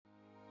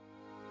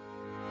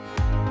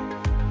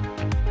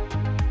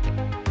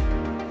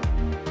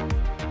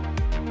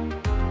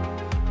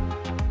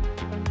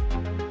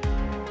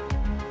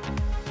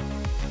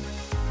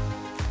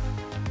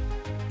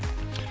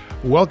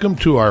Welcome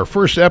to our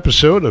first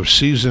episode of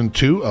Season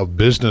 2 of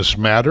Business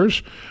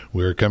Matters.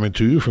 We're coming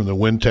to you from the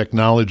Win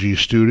Technology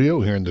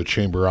Studio here in the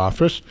Chamber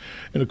office.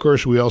 And, of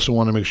course, we also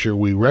want to make sure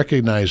we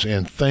recognize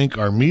and thank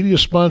our media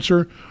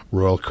sponsor,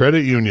 Royal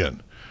Credit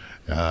Union.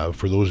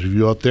 For those of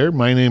you out there,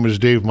 my name is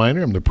Dave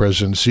Miner. I'm the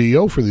President and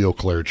CEO for the Eau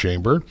Claire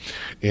Chamber.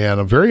 And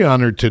I'm very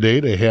honored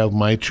today to have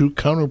my two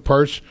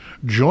counterparts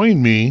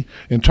join me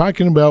in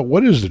talking about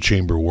what is the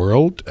Chamber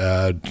world.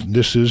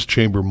 This is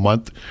Chamber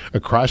Month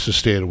across the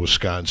state of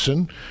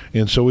Wisconsin.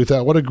 And so we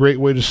thought, what a great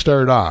way to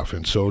start off.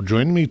 And so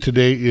joining me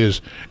today is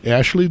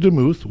Ashley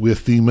DeMuth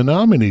with the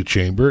Menominee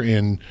Chamber.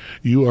 And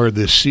you are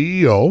the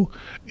CEO.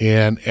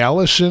 And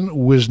Allison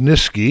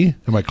Wisniewski.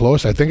 Am I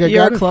close? I think I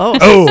got it. You're close.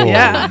 Oh,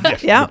 yeah.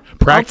 yes. Yep.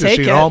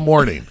 Practicing all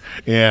morning.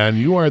 And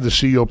you are the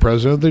CEO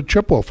president of the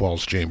Chippewa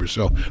Falls Chamber.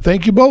 So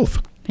thank you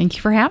both. Thank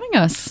you for having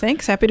us.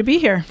 Thanks. Happy to be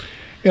here.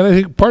 And I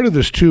think part of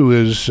this, too,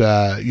 is,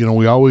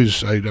 we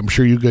always, I'm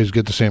sure you guys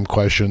get the same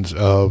questions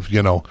of,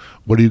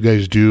 what do you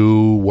guys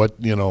do? What,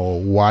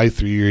 why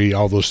 3,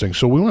 all those things.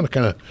 So we want to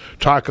kind of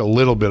talk a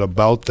little bit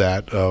about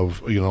that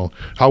of,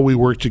 how we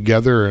work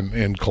together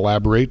and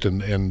collaborate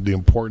and the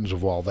importance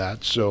of all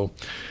that. So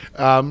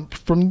I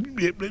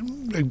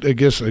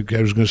guess I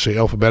was going to say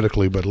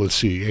alphabetically, but let's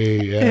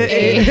see.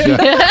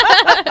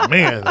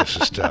 Man, this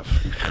is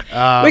tough.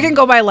 We can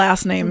go by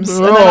last names,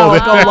 and then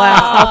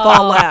I'll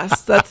fall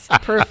last. That's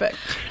perfect.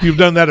 You've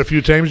done that a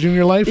few times in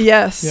your life?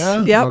 Yes.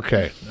 Yeah? Yep.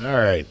 Okay. All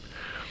right.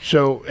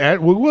 So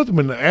we'll go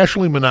with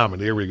Ashley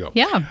Menominee. Here we go.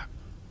 Yeah.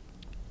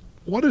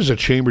 What is a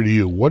chamber to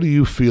you? What do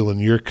you feel in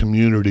your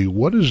community?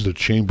 What does the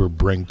chamber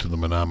bring to the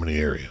Menominee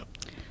area?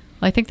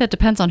 Well, I think that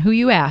depends on who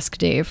you ask,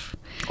 Dave.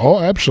 Oh,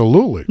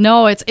 absolutely.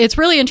 No, it's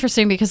really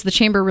interesting because the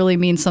chamber really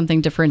means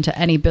something different to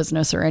any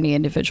business or any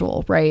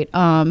individual, right?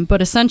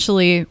 But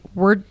essentially,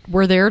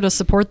 we're there to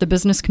support the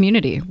business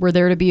community. We're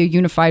there to be a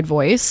unified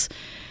voice,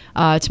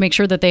 to make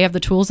sure that they have the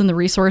tools and the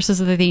resources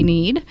that they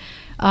need.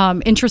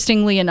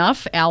 Interestingly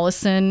enough,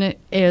 Allison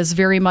is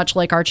very much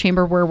like our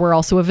chamber, where we're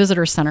also a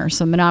visitor center.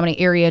 So Menominee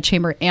Area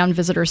Chamber and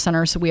Visitor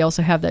Center. So we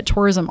also have that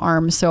tourism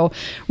arm. So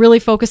really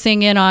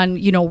focusing in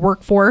on,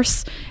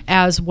 workforce,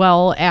 as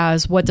well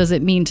as what does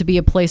it mean to be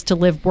a place to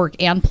live, work,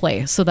 and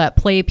play. So that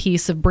play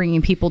piece of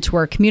bringing people to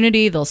our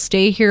community, they'll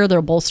stay here,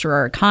 they'll bolster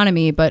our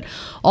economy. But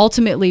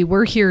ultimately,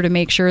 we're here to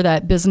make sure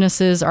that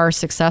businesses are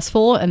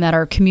successful and that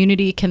our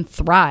community can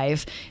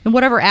thrive in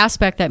whatever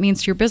aspect that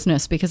means to your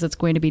business, because it's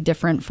going to be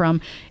different from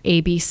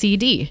A, B, C,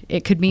 D.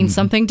 It could mean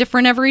something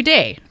different every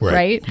day,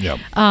 right? Yep.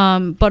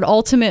 But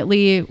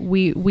ultimately,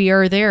 we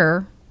are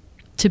there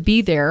to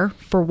be there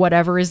for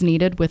whatever is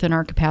needed within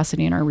our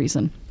capacity and our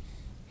reason.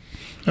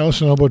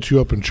 Allison, how about you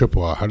up in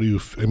Chippewa? How do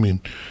you,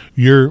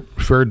 you're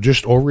for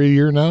just over a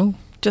year now?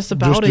 Just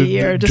about a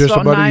year. Just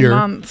about 9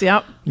 months.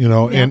 Yep.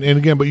 Yep. And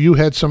again, but you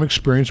had some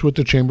experience with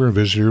the Chamber and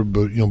Visitor,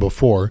 but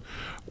before.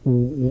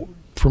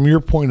 From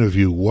your point of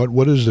view,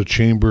 what is the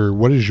chamber?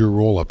 What is your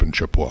role up in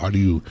Chippewa? How do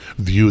you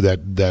view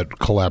that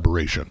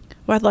collaboration?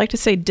 Well, I'd like to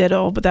say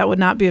ditto, but that would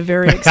not be a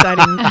very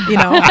exciting,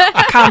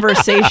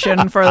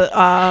 conversation for those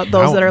that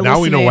are listening. Now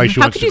we know why she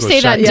How wants could to you go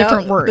say that in second.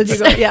 different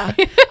words? Yeah.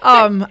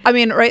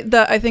 Right.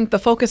 I think the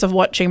focus of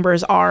what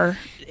chambers are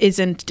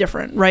isn't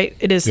different, right?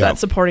 It is that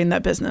supporting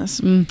that business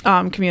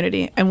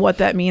community, and what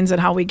that means and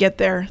how we get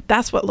there.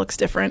 That's what looks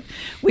different.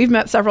 We've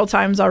met several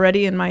times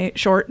already in my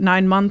short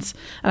 9 months,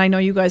 and I know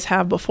you guys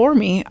have before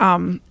me.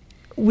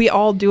 We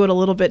all do it a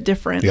little bit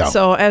different. Yeah.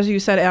 So as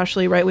you said,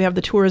 Ashley, right, we have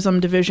the tourism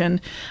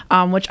division,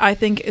 which I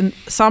think in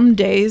some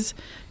days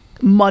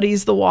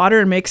muddies the water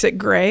and makes it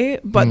gray,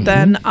 but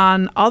then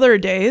on other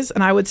days,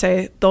 and I would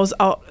say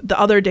the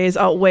other days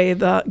outweigh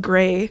the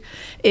gray,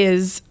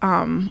 is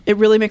it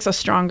really makes us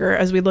stronger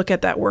as we look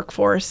at that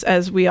workforce,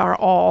 as we are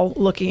all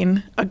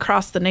looking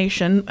across the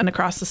nation and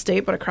across the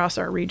state, but across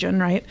our region,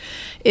 right,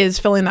 is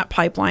filling that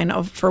pipeline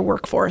for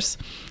workforce.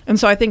 And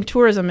so I think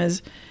tourism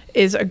is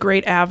a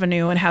great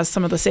avenue and has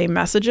some of the same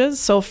messages.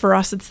 So for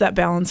us, it's that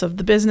balance of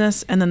the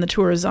business and then the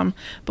tourism.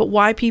 But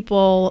why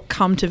people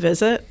come to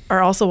visit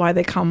are also why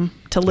they come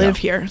to live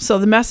here. So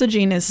the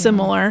messaging is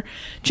similar.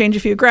 Change a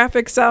few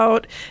graphics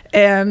out,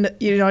 and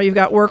you've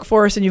got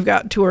workforce and you've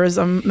got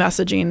tourism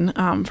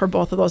messaging for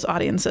both of those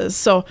audiences.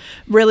 So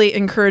really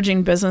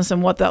encouraging business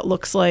and what that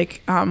looks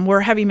like. We're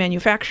heavy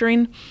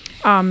manufacturing,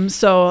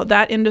 so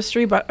that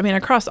industry, but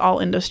across all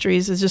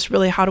industries, is just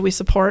really how do we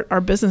support our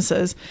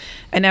businesses.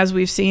 And as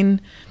we've seen,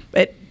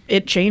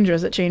 it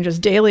changes. It changes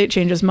daily. It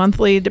changes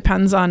monthly. It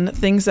depends on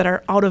things that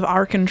are out of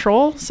our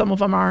control. Some of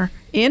them are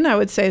I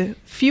would say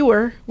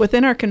fewer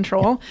within our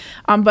control.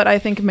 But I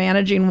think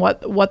managing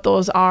what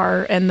those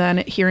are, and then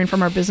hearing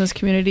from our business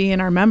community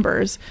and our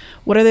members,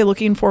 what are they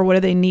looking for? What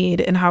do they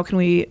need? And how can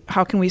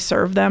we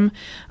serve them?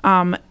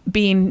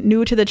 Being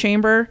new to the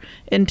chamber,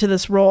 into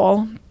this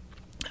role,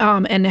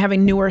 and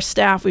having newer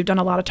staff, we've done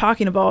a lot of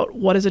talking about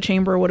what is a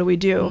chamber, what do we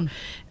do?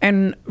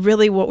 And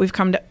really what we've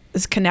come to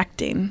is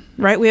connecting,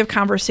 right? We have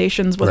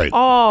conversations with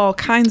all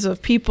kinds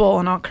of people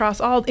and across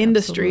all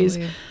industries.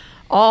 Absolutely.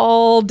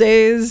 all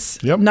days,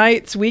 Yep.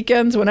 nights,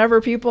 weekends,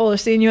 whenever people are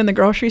seeing you in the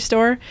grocery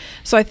store.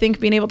 So I think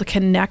being able to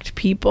connect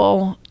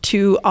people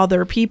to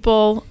other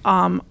people,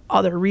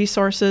 other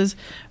resources,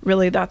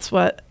 really that's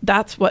what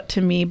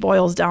to me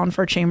boils down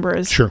for Chamber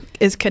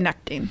is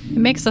connecting. It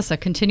makes us a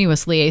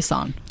continuous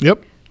liaison.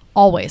 Yep.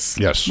 Always.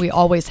 Yes. We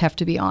always have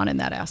to be on in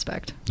that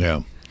aspect.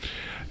 Yeah.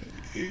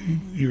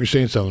 You were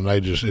saying something.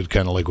 It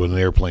kind of like when an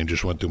airplane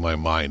just went through my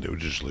mind.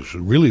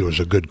 It was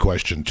a good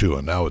question too,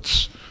 and now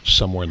it's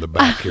somewhere in the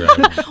back here.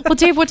 Well,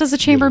 Dave, what does the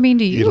Chamber mean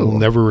to you? It'll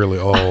never really.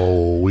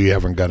 Oh, we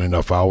haven't got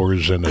enough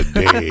hours in a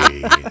day.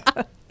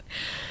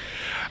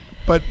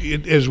 But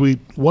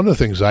one of the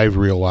things I've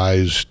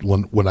realized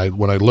when I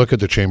look at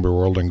the Chamber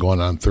world and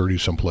going on 30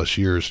 some plus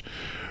years,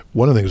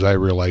 one of the things I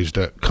realized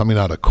that coming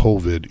out of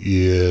COVID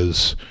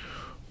is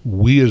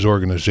we as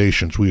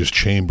organizations, we as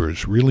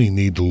chambers, really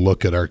need to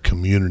look at our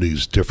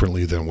communities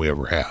differently than we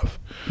ever have.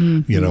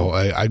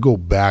 Mm-hmm. I go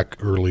back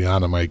early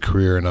on in my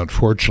career, and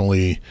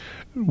unfortunately,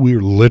 we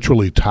were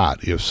literally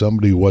taught if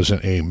somebody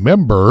wasn't a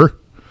member,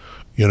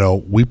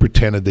 we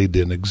pretended they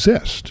didn't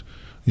exist.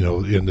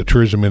 In the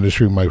tourism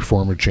industry, my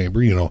former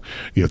chamber,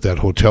 if that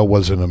hotel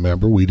wasn't a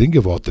member, we didn't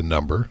give out the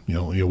number.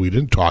 We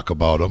didn't talk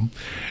about them.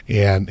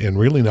 And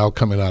really now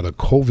coming out of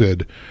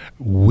COVID,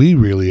 we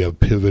really have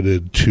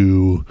pivoted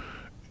to,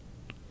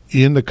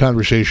 in the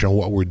conversation on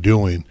what we're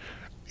doing,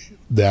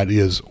 that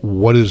is,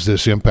 what is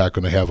this impact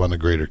going to have on the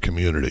greater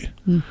community?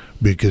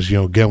 Because,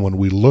 again, when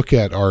we look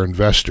at our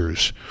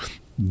investors,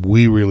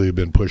 we really have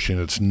been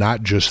pushing, it's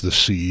not just the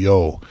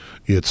CEO,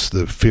 it's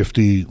the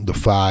 50, the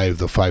 5,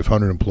 the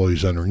 500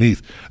 employees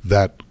underneath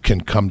that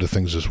can come to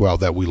things as well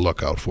that we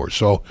look out for.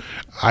 So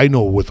I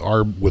know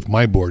with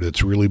my board,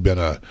 it's really been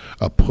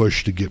a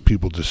push to get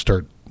people to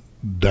start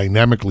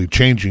dynamically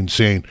changing,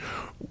 saying,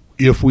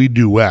 if we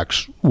do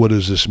X, what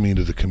does this mean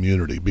to the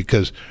community?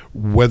 Because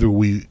whether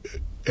we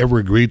ever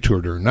agreed to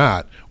it or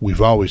not, we've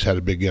always had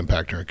a big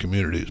impact on our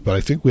communities. But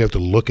I think we have to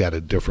look at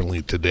it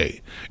differently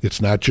today.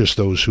 It's not just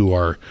those who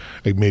are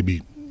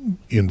maybe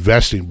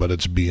investing, but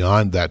it's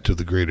beyond that to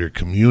the greater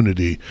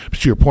community.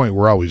 But to your point,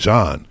 we're always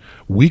on.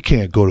 We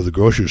can't go to the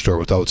grocery store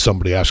without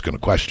somebody asking a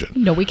question.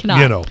 No, we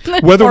cannot.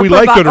 Whether we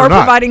like it or not.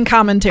 Or providing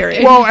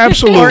commentary. Well,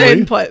 absolutely. Or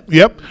input.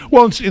 Yep.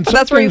 Well,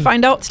 that's where you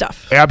find out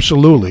stuff.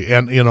 Absolutely.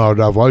 And,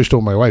 I've always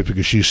told my wife,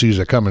 because she sees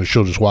it coming,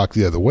 she'll just walk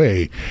the other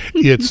way.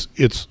 It's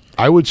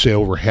I would say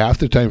over half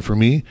the time for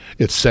me,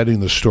 it's setting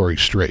the story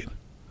straight.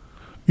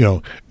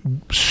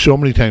 So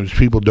many times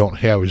people don't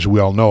have, as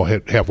we all know,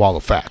 have all the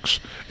facts.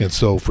 And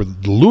so for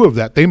the lieu of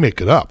that, they make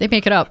it up.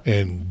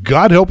 And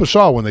God help us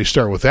all when they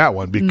start with that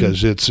one,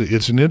 because it's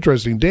an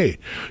interesting day.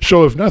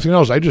 So if nothing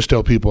else, I just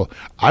tell people,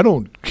 I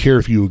don't care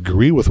if you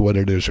agree with what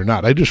it is or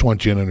not. I just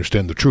want you to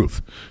understand the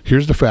truth.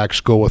 Here's the facts.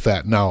 Go with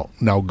that. Now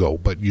go.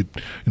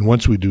 And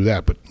once we do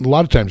that, but a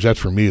lot of times that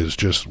for me is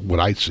just what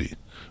I see,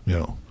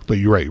 But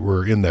you're right,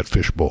 we're in that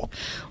fishbowl.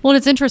 Well,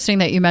 it's interesting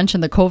that you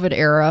mentioned the COVID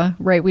era,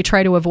 right? We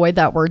try to avoid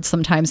that word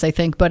sometimes, I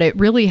think, but it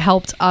really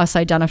helped us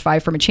identify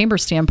from a chamber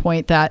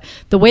standpoint that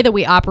the way that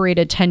we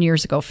operated 10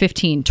 years ago,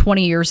 15,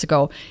 20 years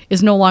ago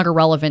is no longer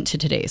relevant to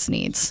today's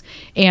needs.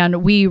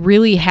 And we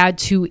really had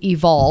to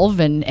evolve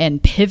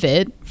and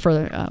pivot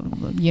for,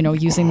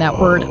 using that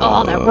word.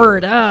 Oh, that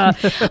word.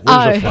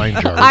 Where's a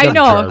fine jar? I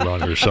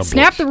know.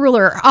 Snap the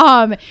ruler.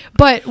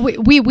 But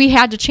we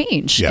had to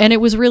change. Yeah. And it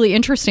was really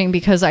interesting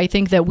because I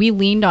think that we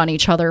leaned on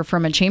each other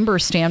from a chamber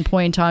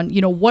standpoint on,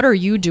 what are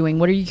you doing?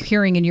 What are you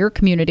hearing in your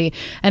community?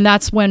 And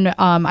that's when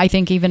I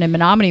think even in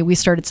Menominee, we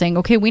started saying,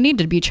 okay, we need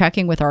to be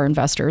checking with our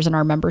investors and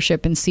our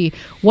membership and see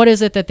what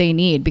is it that they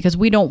need, because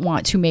we don't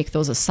want to make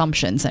those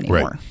assumptions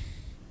anymore. Right.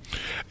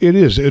 It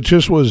is. It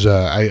just was,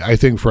 I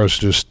think for us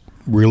just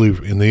really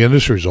in the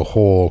industry as a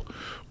whole,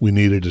 we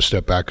needed to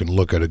step back and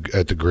look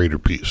at the greater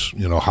piece.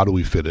 How do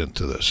we fit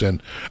into this?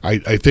 And I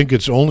think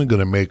it's only going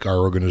to make our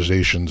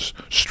organizations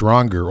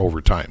stronger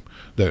over time.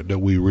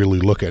 That we really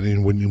look at.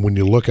 And when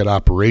you look at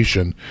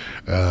operation,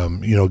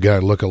 again, I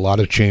look at a lot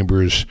of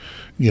chambers,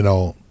 in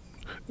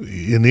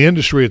the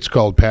industry, it's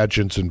called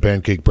pageants and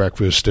pancake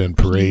breakfast and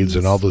parades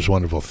and all those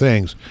wonderful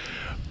things.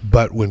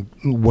 But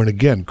when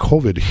again,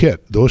 COVID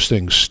hit, those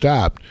things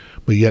stopped,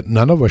 but yet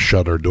none of us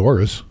shut our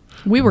doors.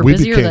 We were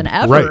busier than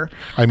ever. Right.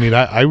 I mean,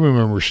 I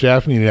remember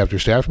staff meeting after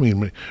staff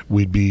meeting,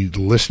 we'd be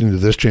listening to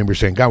this chamber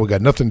saying, God, we got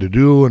nothing to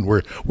do and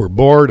we're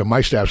bored. And my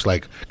staff's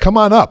like, come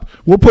on up.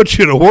 We'll put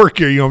you to work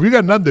here. If you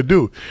got nothing to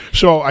do.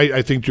 So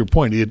I think to your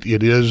point, it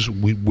is,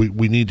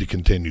 we need to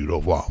continue to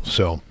evolve.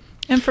 So.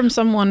 And from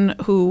someone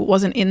who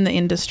wasn't in the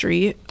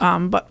industry,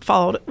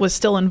 but was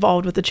still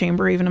involved with the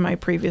chamber, even in my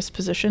previous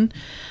position,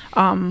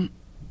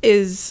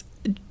 is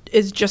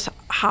just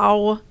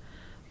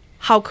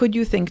how could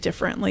you think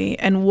differently,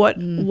 and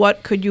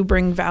what could you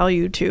bring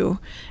value to?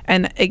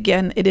 And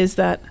again, it is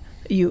that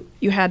you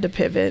had to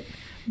pivot,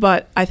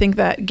 but I think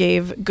that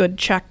gave good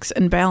checks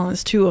and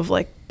balance too of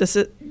like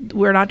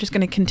we're not just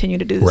going to continue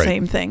to do the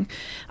same thing.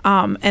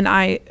 And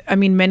I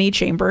mean, many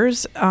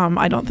chambers,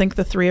 I don't think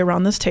the three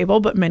around this table,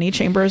 but many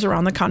chambers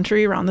around the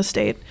country, around the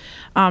state,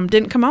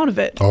 didn't come out of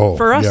it.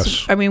 For us,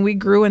 yes. I mean, we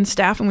grew in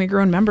staff and we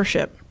grew in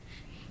membership.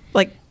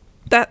 Like,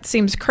 that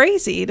seems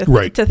crazy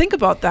to think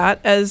about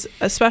that, as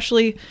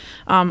especially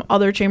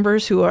other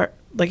chambers who are,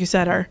 like you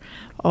said,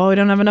 we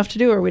don't have enough to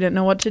do, or we didn't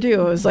know what to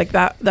do. It was like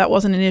that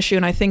wasn't an issue.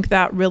 And I think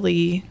that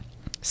really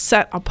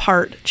set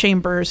apart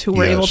chambers who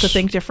were able to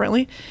think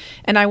differently.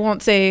 And I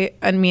won't say,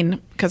 I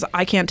mean, because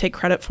I can't take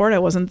credit for it, I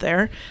wasn't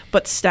there,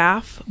 but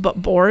staff,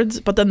 but boards,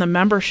 but then the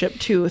membership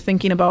too,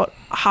 thinking about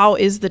how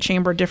is the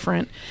chamber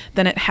different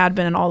than it had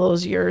been in all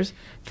those years.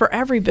 For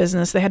every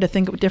business, they had to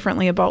think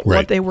differently about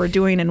what they were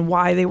doing and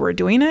why they were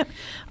doing it.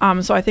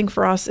 So I think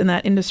for us in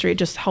that industry, it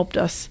just helped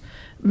us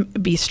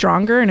be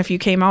stronger. And if you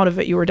came out of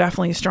it, you were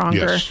definitely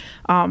stronger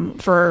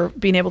for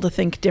being able to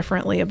think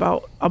differently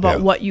about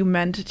what you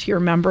meant to your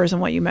members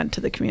and what you meant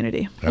to the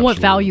community. Absolutely. What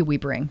value we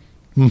bring.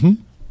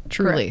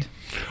 Truly. Correct.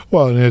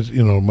 Well,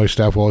 and my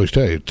staff will always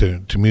tell you,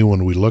 to me,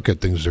 when we look at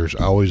things, there's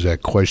always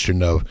that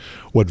question of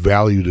what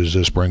value does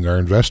this bring our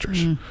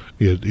investors?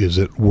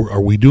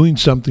 Are we doing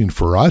something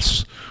for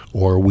us,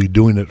 or are we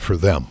doing it for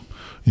them?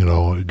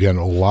 Again,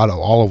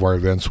 all of our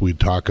events we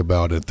talk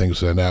about and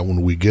things like that,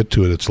 when we get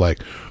to it, it's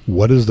like,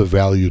 what is the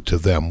value to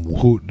them?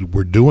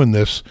 We're doing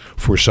this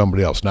for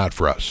somebody else, not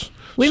for us.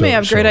 We may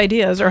have great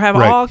ideas or have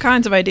all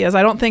kinds of ideas.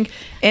 I don't think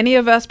any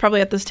of us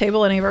probably at this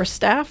table, any of our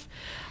staff,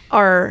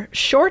 are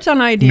short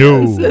on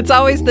ideas. No. It's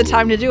always the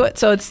time to do it.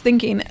 So it's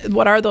thinking,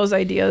 what are those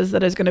ideas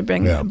that is going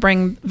to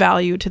bring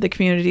value to the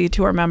community,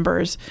 to our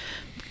members,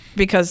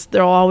 because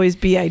there'll always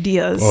be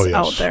ideas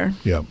out there.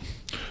 Yeah.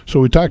 So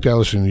we talked,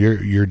 Allison,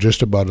 you're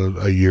just about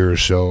a year or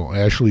so.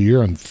 Ashley,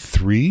 you're on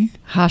 3?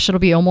 Gosh, it'll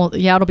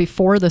be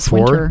 4 this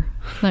winter.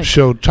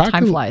 So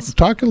time flies.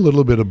 Talk a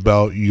little bit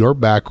about your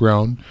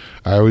background.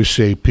 I always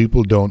say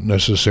people don't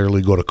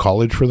necessarily go to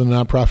college for the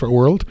nonprofit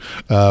world.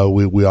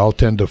 We all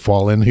tend to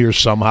fall in here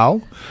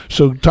somehow.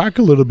 So talk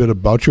a little bit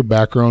about your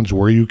backgrounds,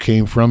 where you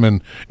came from,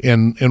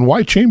 and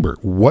why Chamber?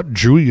 What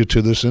drew you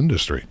to this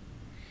industry?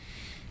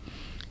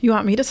 You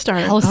want me to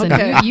start? Allison,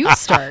 you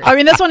start. I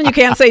mean, this one you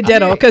can't say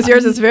ditto, because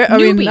yours is very,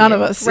 newbie, none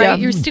of us. Right? Yeah.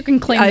 You're still can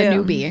claim the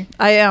newbie.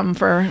 I am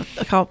for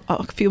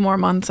a few more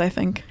months, I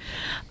think.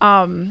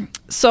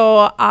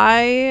 So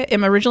I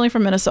am originally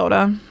from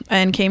Minnesota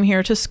and came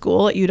here to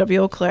school at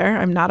UW-Eau Claire.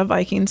 I'm not a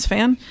Vikings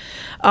fan,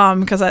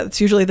 because that's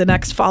usually the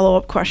next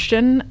follow-up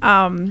question.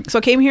 So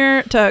I came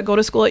here to go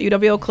to school at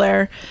UW-Eau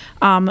Claire,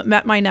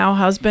 met my now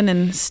husband,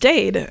 and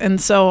stayed. And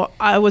so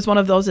I was one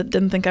of those that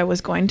didn't think I was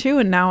going to,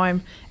 and now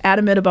I'm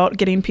adamant about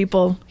getting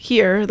people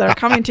here that are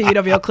coming to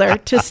UW-Eau Claire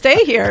to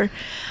stay here,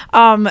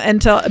 and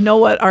to know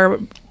what our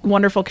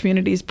wonderful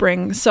communities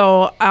bring.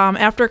 So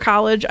after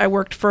college, I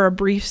worked for a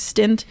brief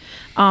stint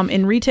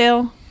in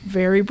retail,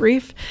 very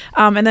brief,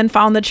 and then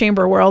found the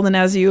chamber world. And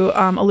as you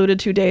alluded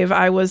to, Dave,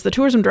 I was the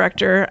tourism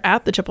director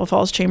at the Chippewa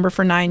Falls Chamber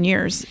for 9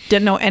 years.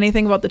 Didn't know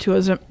anything about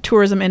the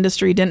tourism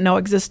industry, didn't know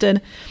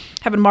existed.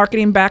 Have a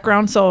marketing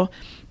background, so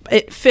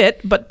it fit,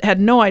 but had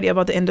no idea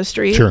about the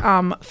industry. Sure.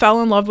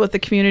 Fell in love with the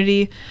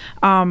community.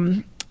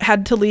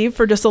 Had to leave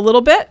for just a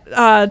little bit.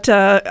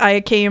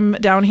 I came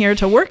down here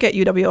to work at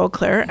UW-Eau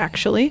Claire,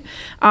 actually.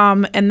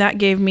 And that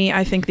gave me,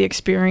 I think, the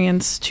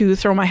experience to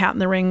throw my hat in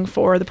the ring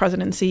for the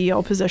president and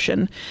CEO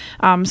position.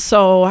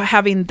 So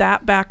having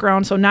that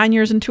background, so 9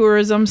 years in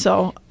tourism,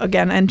 so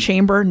again, and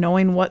chamber,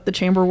 knowing what the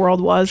chamber world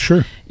was.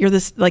 Sure. You're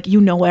this, like,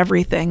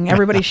 everything.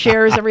 Everybody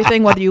shares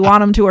everything, whether you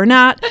want them to or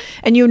not.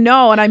 And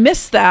and I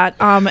miss that.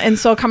 And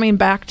so coming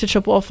back to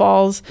Chippewa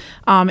Falls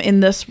in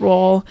this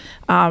role,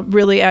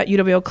 really at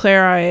UW-Eau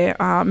Claire, I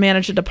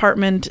managed a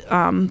department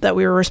that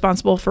we were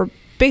responsible for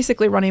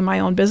basically running my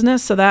own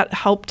business. So that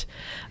helped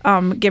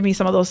give me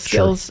some of those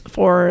skills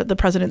for the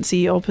president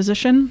CEO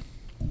position.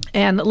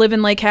 And live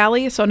in Lake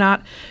Hallie, so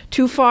not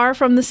too far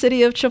from the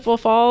city of Chippewa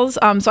Falls.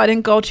 So I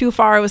didn't go too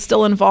far. I was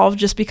still involved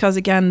just because,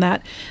 again,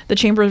 that the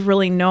chambers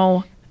really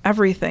know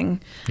everything.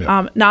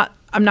 Yeah.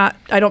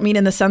 I don't mean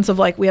in the sense of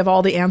like we have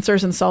all the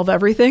answers and solve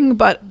everything,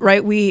 but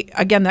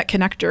that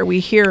connector,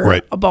 we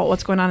hear about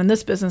what's going on in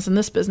this business and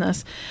this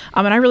business.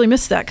 And I really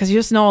miss that, because you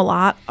just know a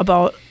lot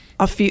about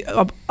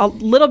a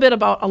little bit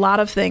about a lot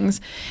of things,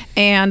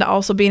 and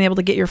also being able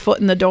to get your foot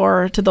in the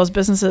door to those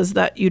businesses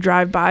that you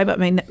drive by, but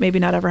maybe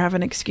not ever have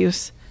an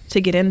excuse to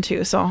get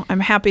into. So I'm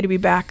happy to be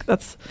back.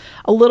 That's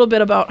a little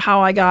bit about how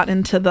I got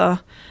into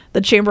the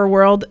chamber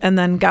world and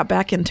then got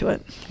back into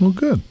it. Well,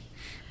 good.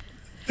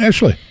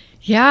 Ashley.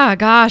 Yeah,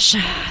 gosh,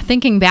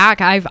 thinking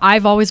back,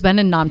 I've always been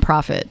in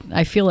nonprofit.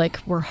 I feel like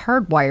we're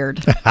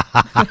hardwired.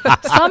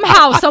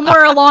 Somehow,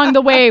 somewhere along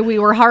the way, we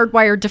were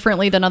hardwired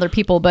differently than other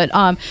people. But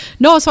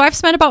no, so I've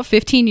spent about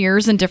 15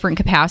 years in different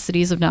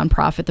capacities of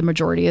nonprofit, the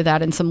majority of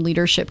that in some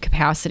leadership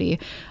capacity.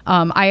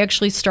 I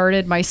actually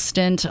started my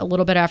stint a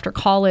little bit after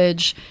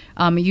college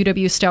a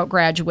UW Stout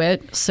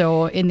graduate,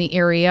 so in the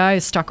area, I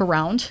stuck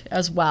around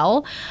as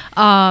well.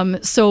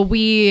 So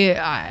we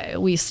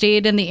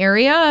stayed in the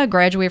area,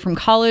 graduated from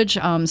college,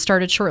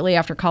 started shortly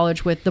after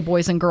college with the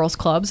Boys and Girls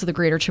Clubs of the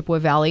Greater Chippewa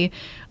Valley,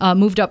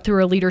 moved up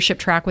through a leadership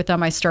track with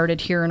them. I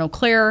started here in Eau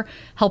Claire,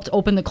 helped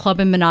open the club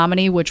in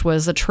Menominee, which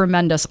was a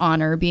tremendous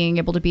honor being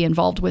able to be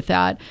involved with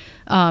that.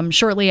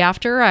 Shortly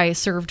after, I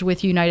served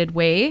with United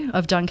Way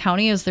of Dunn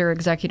County as their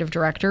executive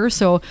director.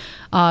 So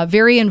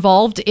very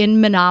involved in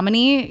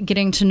Menominee,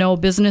 getting to know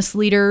business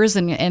leaders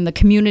and the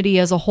community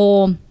as a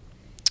whole.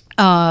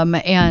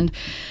 And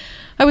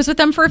I was with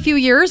them for a few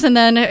years. And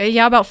then,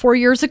 about 4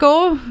 years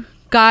ago,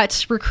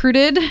 got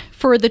recruited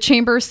for the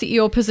Chamber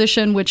CEO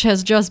position, which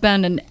has just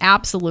been an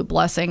absolute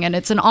blessing. And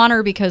it's an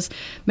honor because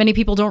many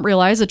people don't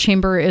realize the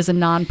Chamber is a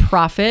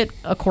nonprofit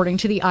according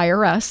to the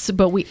IRS,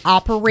 but we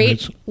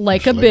operate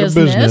like a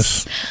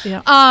business.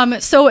 Yeah.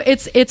 So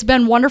it's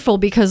been wonderful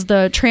because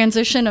the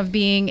transition of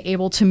being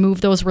able to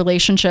move those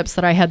relationships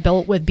that I had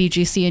built with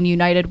BGC and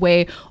United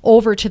Way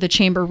over to the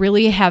Chamber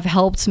really have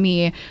helped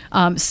me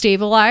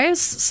stabilize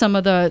some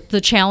of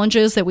the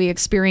challenges that we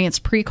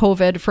experienced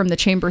pre-COVID from the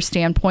Chamber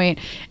standpoint,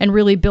 and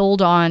really build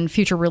on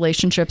future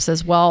relationships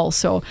as well.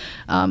 So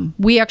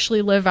we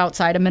actually live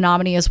outside of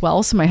Menominee as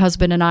well. So my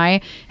husband and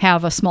I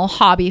have a small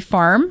hobby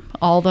farm,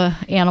 all the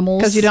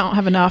animals. Because you don't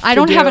have enough I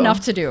don't have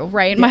enough to do,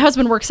 right? Yeah. My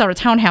husband works out of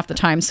town half the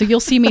time. So you'll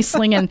see me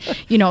slinging,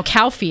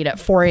 cow feed at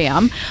 4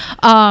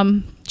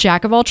 a.m.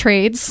 Jack of all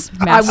trades,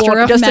 master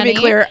of just many. To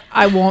be clear,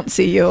 I won't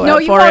see you no,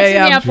 at 4 a.m. you won't see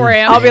me at 4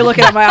 a.m. I'll be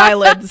looking at my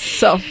eyelids.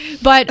 So,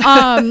 but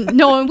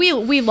no, and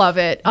we love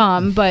it.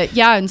 But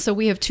yeah, and so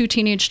we have 2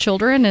 teenage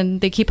children, and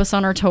they keep us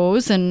on our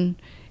toes, and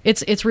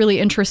it's really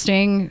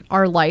interesting,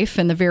 our life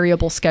and the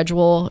variable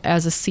schedule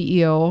as a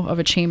CEO of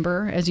a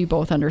chamber, as you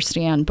both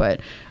understand. But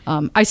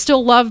I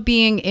still love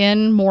being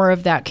in more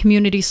of that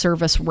community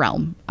service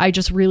realm. I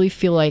just really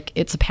feel like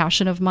it's a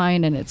passion of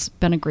mine, and it's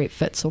been a great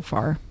fit so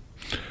far.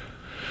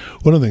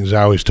 One of the things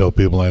I always tell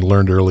people, and I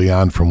learned early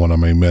on from one of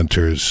my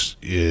mentors,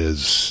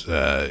 is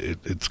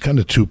it's kind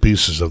of 2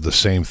 pieces of the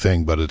same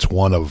thing, but it's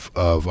one of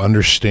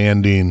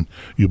understanding.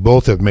 You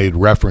both have made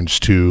reference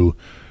to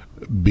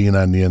being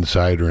on the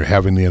inside or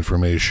having the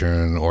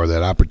information or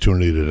that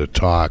opportunity to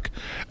talk.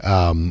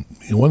 One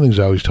of the things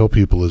I always tell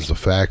people is the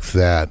fact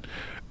that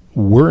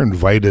we're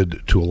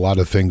invited to a lot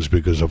of things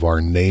because of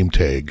our name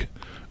tag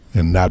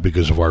and not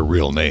because of our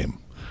real name.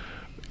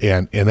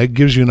 And that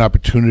gives you an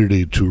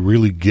opportunity to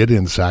really get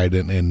inside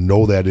and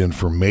know that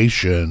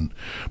information,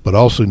 but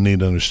also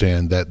need to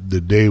understand that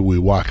the day we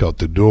walk out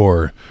the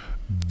door,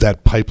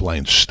 that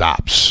pipeline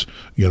stops.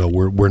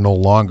 We're no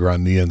longer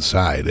on the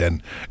inside,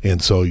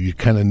 and so you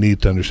kind of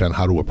need to understand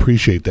how to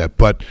appreciate that.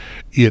 But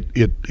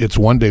it's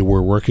one day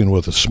we're working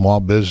with a small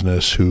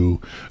business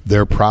who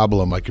their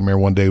problem. I can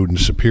remember one day in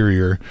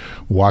Superior,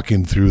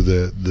 walking through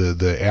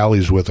the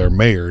alleys with our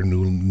mayor,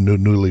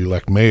 newly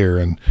elected mayor,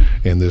 and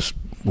this.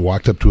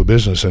 Walked up to a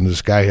business, and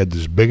this guy had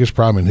this biggest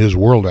problem in his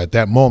world at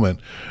that moment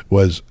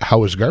was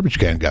how his garbage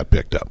can got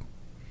picked up.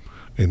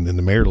 And then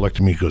the mayor looked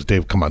at me and goes,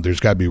 "Dave, come on, there's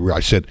got to be real." I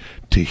said,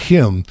 to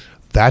him,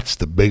 that's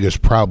the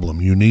biggest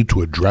problem. You need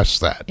to address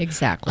that.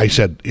 Exactly. I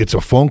said, it's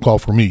a phone call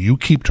for me. You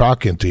keep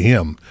talking to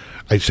him.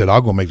 I said,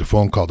 I'll go make the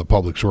phone call to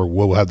Public Store.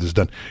 We'll have this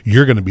done.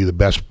 You're going to be the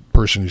best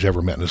person he's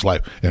ever met in his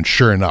life. And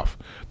sure enough,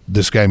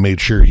 this guy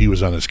made sure he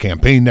was on his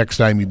campaign next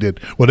time he did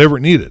whatever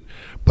it needed.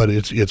 But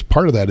it's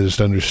part of that is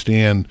to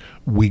understand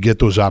we get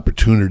those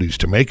opportunities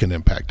to make an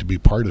impact, to be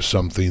part of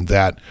something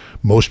that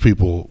most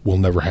people will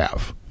never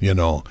have,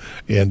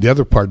 And the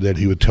other part that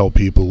he would tell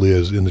people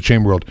is in the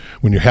chamber world,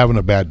 when you're having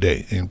a bad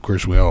day, and of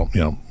course we all,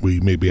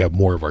 we maybe have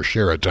more of our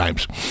share at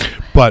times,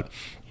 but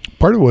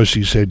part of it was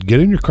he said,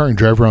 get in your car and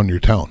drive around your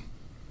town.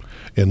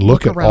 And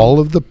look at all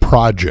of the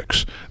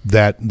projects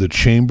that the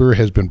chamber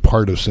has been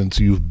part of since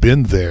you've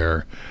been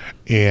there,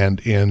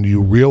 and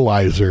you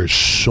realize there's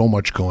so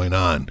much going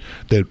on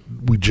that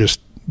we just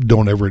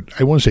don't ever,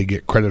 I won't say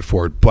get credit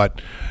for it, but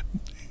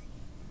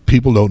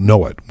people don't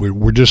know it.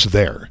 We're just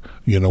there.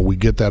 We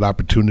get that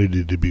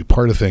opportunity to be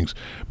part of things.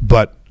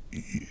 But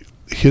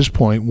his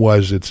point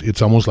was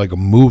it's almost like a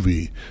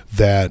movie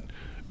that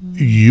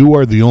you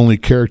are the only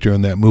character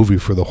in that movie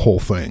for the whole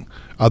thing.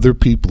 Other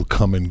people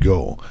come and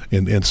go.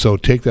 And so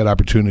take that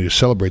opportunity to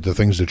celebrate the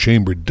things the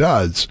chamber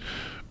does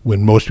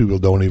when most people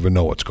don't even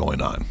know what's going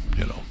on,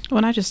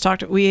 When I just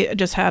talked, we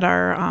just had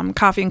our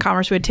Coffee and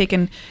Commerce. We had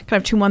taken kind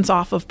of 2 months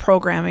off of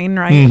programming,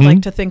 right? Mm-hmm.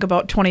 Like to think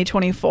about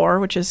 2024,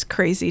 which is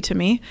crazy to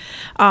me.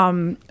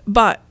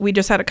 But we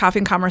just had a Coffee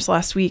and Commerce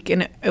last week,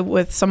 and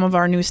with some of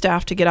our new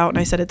staff to get out. And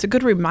I said it's a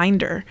good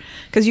reminder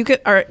because you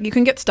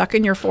can get stuck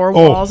in your 4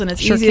 walls, and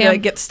it's easy to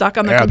get stuck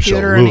on the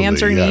computer and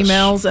answering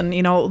emails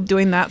and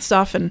doing that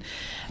stuff. And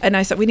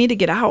I said we need to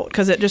get out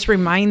because it just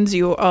reminds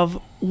you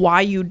of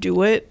why you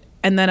do it.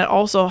 And then it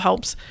also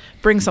helps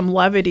bring some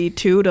levity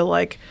too to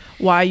like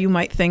why you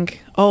might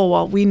think, oh,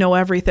 well, we know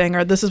everything,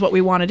 or this is what we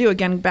want to do.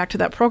 Again, back to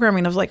that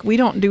programming of like, we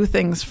don't do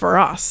things for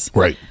us.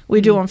 Right. We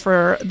do them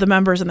for the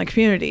members in the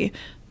community.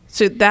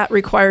 So that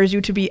requires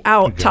you to be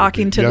out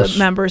talking to yes. the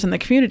members in the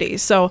community.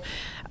 So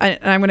and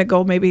I'm going to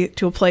go maybe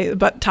to a place,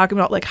 but talking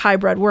about like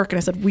hybrid work. And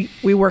I said,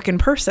 we work in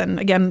person,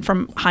 again,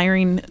 from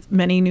hiring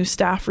many new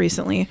staff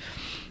recently.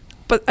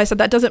 But I said,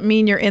 that doesn't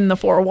mean you're in the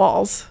four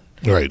walls.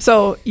 Right.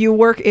 So you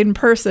work in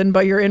person,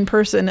 but you're in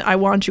person. I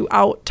want you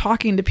out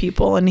talking to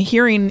people and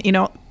hearing,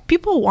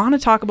 people want to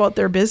talk about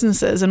their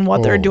businesses and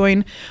what they're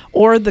doing,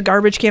 or the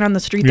garbage can on the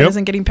street that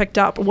isn't getting picked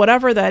up,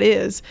 whatever that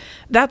is.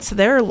 That's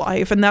their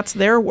life and that's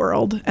their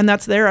world and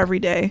that's their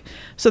everyday.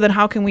 So then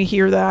how can we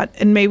hear that?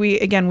 And maybe,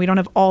 again, we don't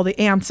have all the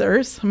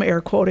answers. I'm air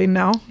quoting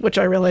now, which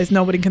I realize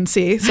nobody can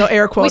see. So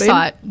air quoting.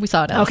 We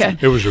saw it. Allison. Okay.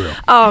 It was real.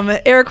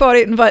 Air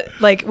quoting, but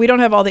like we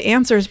don't have all the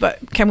answers, but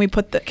can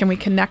we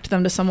connect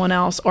them to someone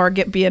else or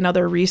be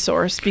another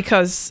resource?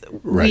 Because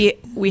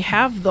we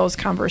have those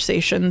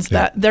conversations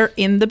that they're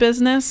in the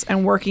business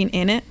and working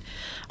in it,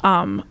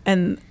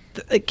 and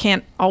it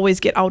can't always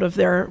get out of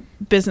their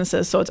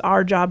businesses. So it's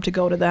our job to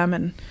go to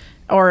them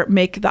or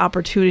make the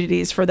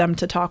opportunities for them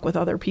to talk with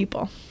other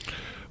people.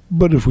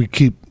 But if we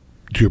keep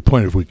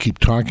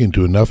talking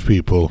to enough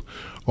people,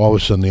 all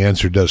of a sudden the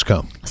answer does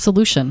come.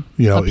 Solution.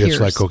 It's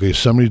like, okay,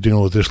 somebody's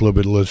dealing with this a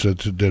little bit.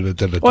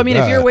 Well, I mean,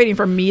 if you're waiting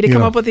for me to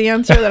come up with the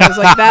answer, then I was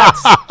like,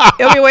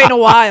 it'll be waiting a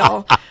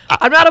while.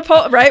 I'm not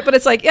opposed, right? But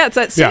it's like, it's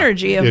that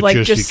synergy of like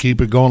just to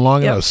keep it going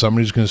long enough.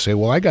 Somebody's going to say,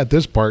 well, I got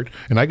this part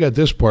and I got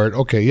this part.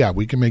 Okay,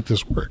 we can make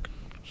this work.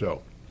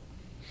 So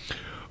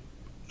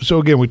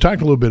again, we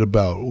talked a little bit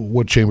about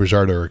what chambers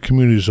are to our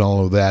communities and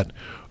all of that.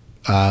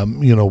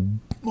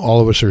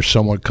 All of us are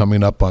somewhat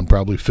coming up on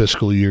probably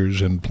fiscal years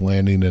and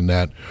planning and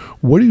that.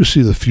 What do you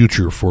see the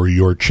future for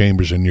your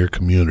chambers and your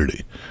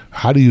community?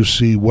 How do you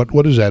see, what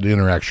does that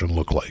interaction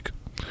look like?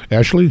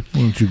 Ashley,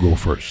 why don't you go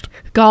first?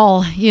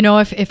 Gall,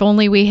 if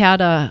only we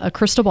had a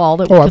crystal ball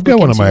that we I've could got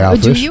look one in into. my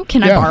office. Do you?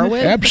 Can I borrow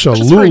it?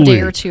 Absolutely. Just for a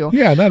day or two.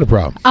 Yeah, not a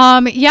problem.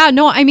 I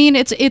mean,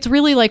 it's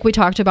really like we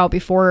talked about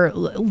before,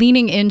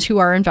 leaning into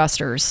our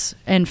investors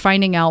and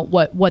finding out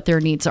what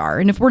their needs are.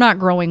 And if we're not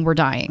growing, we're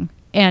dying.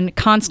 And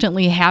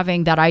constantly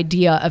having that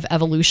idea of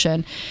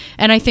evolution.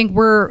 And I think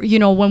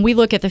when we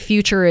look at the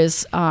future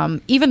is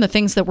even the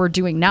things that we're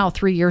doing now,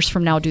 3 years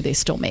from now, do they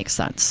still make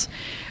sense?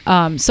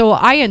 So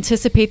I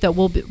anticipate that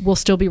we'll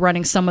still be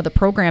running some of the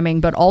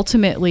programming, but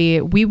ultimately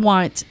we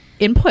want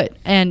input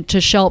and to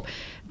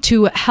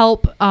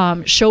help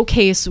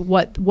showcase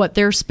what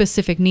their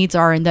specific needs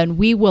are, and then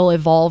we will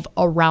evolve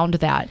around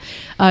that.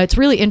 It's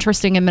really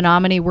interesting in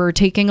Menominee, we're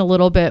taking a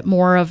little bit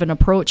more of an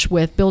approach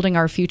with building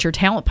our future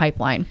talent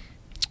pipeline.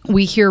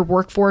 We hear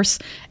workforce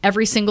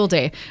every single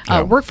day.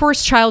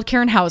 Workforce, childcare,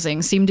 and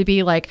housing seem to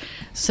be like,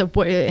 so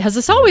has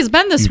this always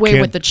been this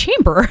way with the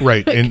chamber?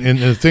 Right. and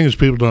the thing is,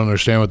 people don't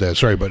understand what that,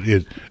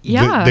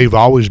 but they've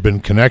always been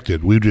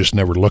connected. We've just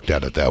never looked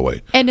at it that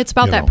way. And it's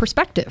about that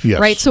perspective,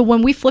 right? So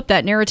when we flip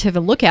that narrative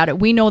and look at it,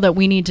 we know that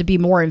we need to be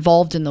more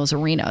involved in those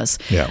arenas.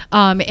 Yeah.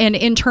 And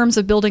in terms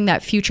of building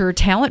that future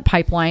talent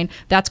pipeline,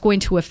 that's going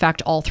to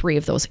affect all three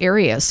of those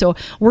areas. So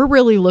we're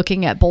really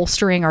looking at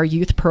bolstering our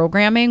youth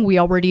programming. We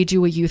already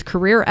do a Youth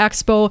Career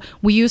Expo.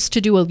 We used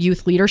to do a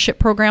youth leadership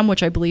program,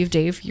 which I believe,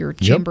 Dave, your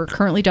chamber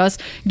currently does.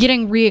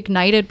 Getting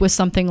reignited with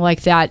something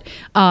like that.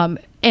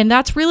 And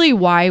that's really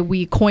why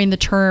we coined the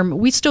term.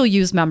 We still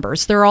use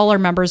members. They're all our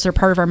members. They're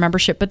part of our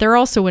membership, but they're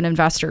also an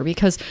investor,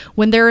 because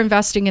when they're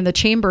investing in the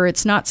chamber,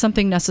 it's not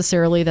something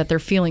necessarily that they're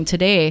feeling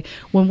today.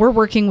 When we're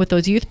working with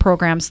those youth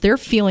programs, they're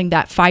feeling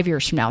that 5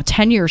 years from now,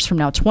 10 years from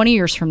now, 20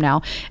 years from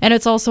now. And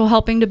it's also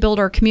helping to build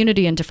our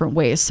community in different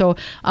ways. So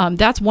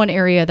that's one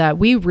area that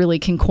we really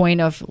can coin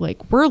of,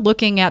 like, we're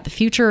looking at the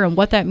future and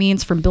what that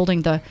means from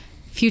building the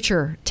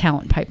future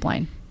talent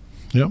pipeline.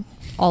 Yep.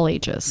 All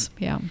ages.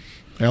 Yeah.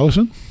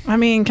 Allison? I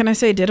mean, can I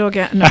say ditto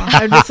again? No,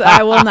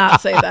 I will not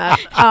say that.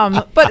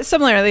 But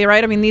similarly,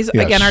 right? I mean, these,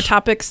 again, are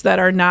topics that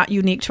are not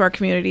unique to our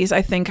communities.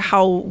 I think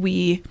how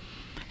we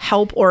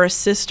help or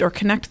assist or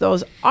connect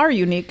those are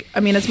unique. I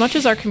mean, as much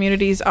as our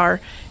communities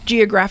are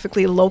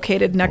geographically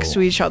located next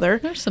to each other,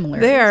 there's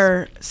similarities. There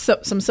are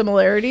some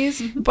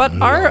similarities, but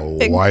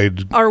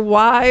our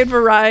wide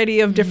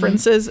variety of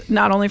differences,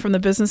 not only from the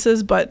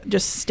businesses, but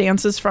just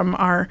stances from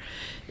our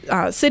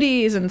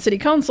cities and city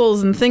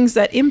councils and things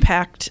that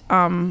impact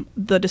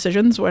the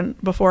decisions. When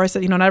before I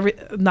said,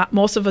 not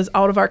most of us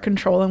out of our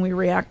control and we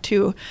react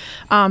to,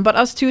 but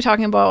us too,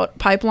 talking about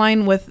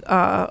pipeline with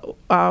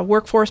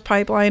workforce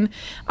pipeline,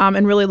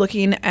 and really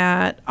looking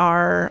at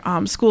our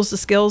schools to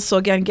skills. So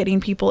again,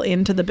 getting people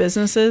into the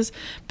businesses,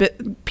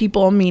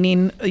 people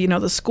meaning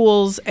the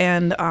schools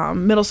and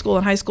middle school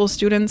and high school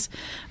students.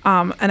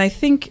 And I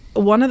think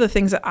one of the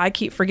things that I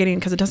keep forgetting,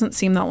 because it doesn't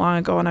seem that long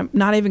ago, and I'm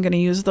not even going to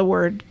use the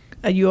word.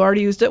 You already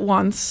used it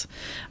once,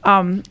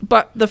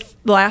 but the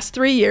last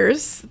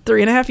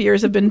 3.5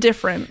 years have been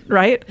different,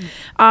 right?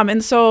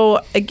 And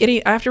so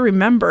I have to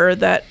remember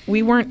that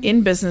we weren't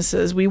in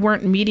businesses, we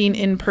weren't meeting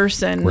in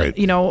person, right.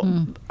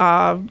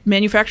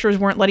 Manufacturers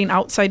weren't letting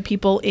outside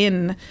people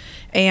in.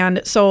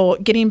 And so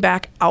getting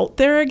back out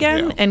there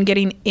again and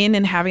getting in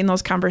and having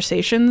those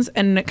conversations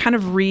and kind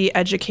of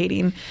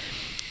re-educating.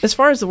 as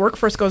far as the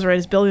workforce goes, right,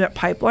 is building that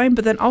pipeline,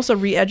 but then also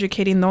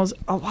re-educating those.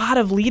 A lot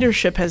of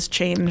leadership has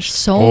changed.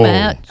 So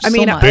much. I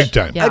mean, big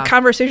time.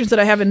 Conversations that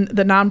I have in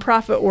the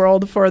nonprofit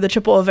world for the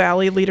Chippewa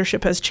Valley,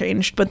 leadership has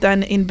changed. But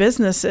then in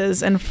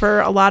businesses, and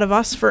for a lot of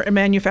us, for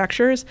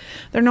manufacturers,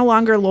 they're no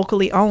longer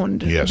locally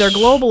owned. Yes. They're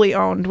globally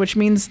owned, which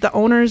means the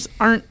owners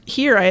aren't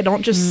here. I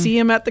don't just see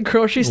them at the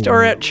grocery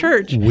store at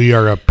church. We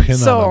are a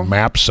pin on a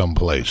map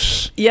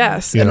someplace.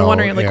 Yes, You and know,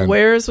 where is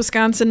where's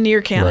Wisconsin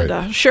near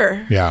Canada? Right.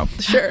 Sure. Yeah.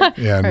 Sure.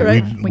 And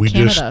Right.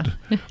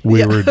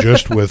 we were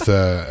just with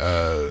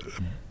a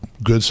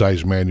good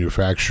sized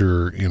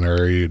manufacturer in our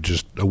area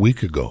just a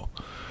week ago,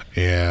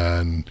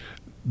 and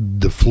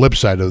the flip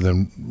side of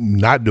them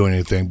not doing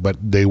anything, but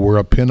they were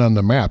a pin on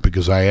the map,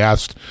 because I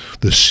asked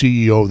the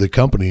CEO of the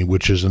company,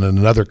 which is in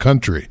another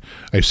country,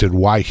 I said,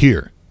 why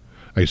here?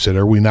 I said,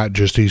 are we not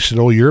just, he said,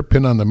 oh, you're a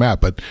pin on the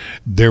map, but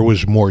there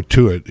was more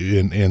to it.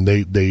 And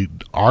they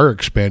are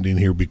expanding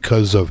here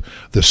because of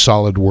the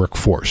solid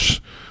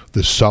workforce,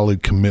 the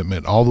solid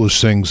commitment, all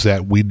those things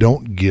that we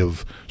don't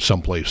give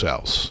someplace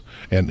else.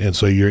 And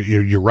so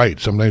you're right.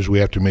 Sometimes we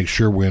have to make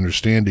sure we're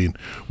understanding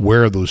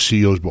where are those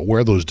CEOs, but where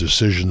are those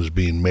decisions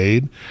being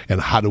made, and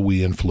how do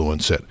we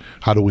influence it?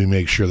 How do we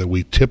make sure that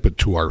we tip it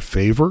to our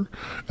favor?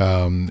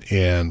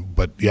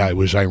 But it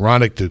was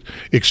ironic to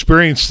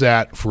experience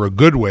that for a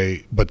good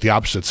way, but the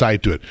opposite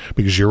side to it,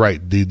 because you're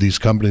right. These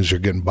companies are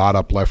getting bought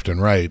up left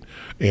and right,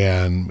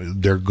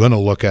 and they're going to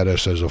look at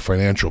us as a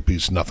financial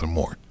piece, nothing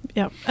more.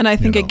 Yeah, and I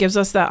think it gives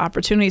us that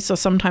opportunity. So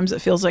sometimes it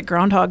feels like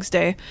Groundhog's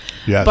Day.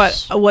 Yes.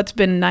 But what's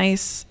been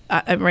nice,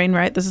 Rain,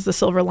 right? This is the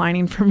silver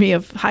lining for me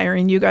of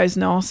hiring. You guys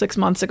know 6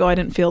 months ago I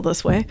didn't feel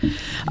this way,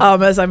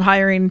 as I'm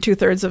hiring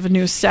 2/3 of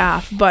new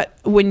staff. But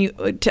when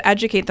to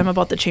educate them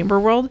about the chamber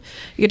world,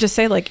 you get to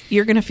say, like,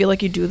 you're going to feel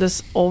like you do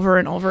this over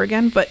and over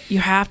again, but you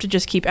have to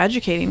just keep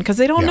educating, because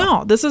they don't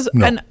know. This is,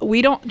 and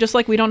we don't, just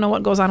like we don't know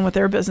what goes on with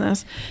their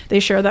business. They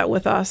share that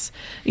with us.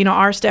 You know,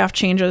 our staff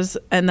changes,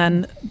 and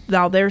then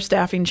now their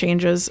staffing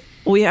changes.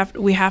 We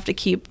have to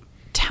keep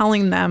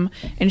telling them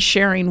and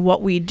sharing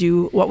what we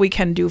do, what we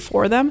can do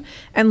for them,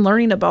 and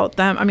learning about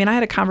them. I mean, I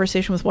had a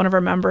conversation with one of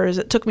our members.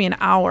 It took me an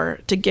hour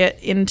to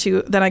get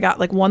into, then I got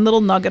like one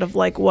little nugget of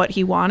like what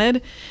he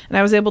wanted, and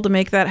I was able to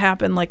make that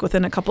happen like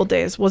within a couple of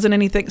days. Wasn't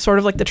anything, sort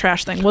of like the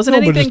trash thing, wasn't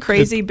anything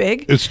crazy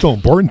big. It's still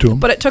important to him.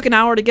 But it took an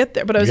hour to get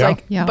there. But I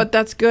was but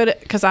that's good,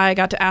 because I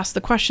got to ask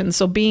the questions.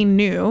 So being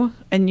new,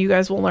 and you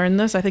guys will learn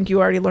this, I think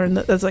you already learned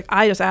that, that's like,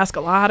 I just ask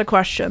a lot of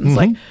questions,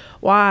 like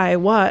why,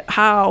 what,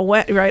 how,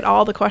 what, right?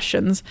 All the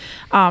questions.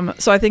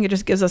 So I think it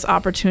just gives us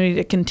opportunity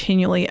to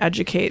continually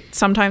educate.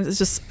 Sometimes it's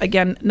just,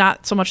 again,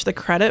 not so much the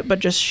credit, but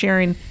just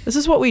sharing, this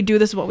is what we do,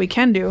 this is what we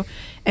can do.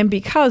 And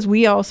because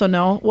we also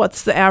know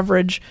what's the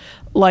average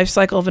life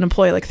cycle of an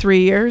employee, like 3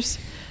 years,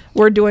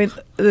 we're doing,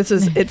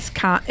 it's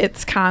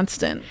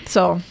constant.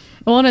 So.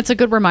 Well, and it's a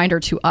good reminder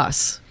to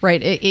us,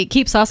 right? It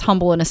keeps us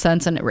humble in a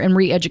sense, and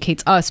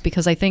re-educates us,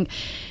 because I think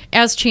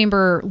as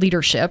chamber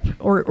leadership,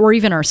 or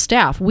even our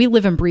staff, we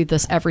live and breathe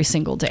this every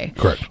single day.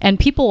 Correct. And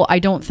people, I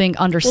don't think,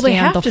 understand they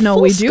have the to know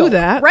full we scope. do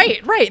that.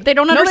 Right. They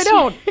don't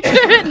understand.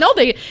 No,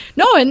 they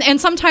don't. And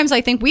sometimes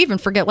I think we even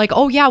forget, like,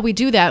 oh yeah, we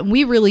do that. And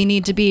we really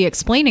need to be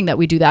explaining that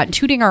we do that, and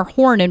tooting our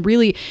horn, and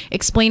really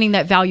explaining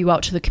that value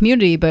out to the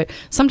community. But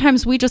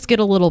sometimes we just get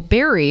a little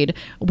buried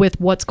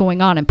with what's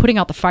going on and putting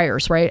out the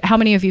fires, right? How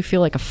many of you feel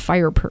like a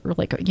fireman, a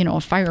firewoman?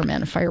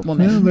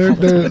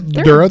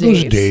 Yeah, there are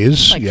those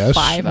days. Like yes.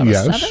 5 out of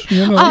 7.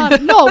 You know.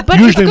 No, but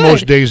usually it's good.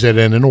 most days that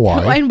end in a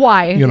Y. And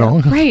why? You know.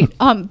 Right.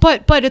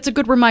 But it's a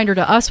good reminder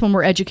to us when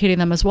we're educating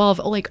them as well, of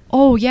like,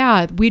 oh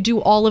yeah, we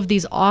do all of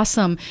these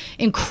awesome,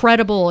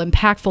 incredible,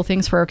 impactful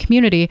things for our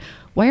community.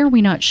 Why are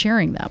we not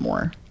sharing that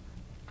more?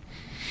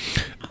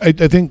 I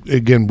think,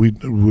 again,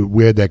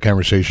 we had that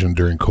conversation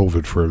during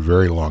COVID for a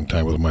very long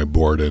time with my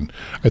board, and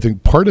I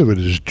think part of it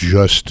is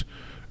just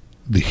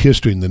the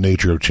history and the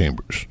nature of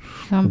chambers.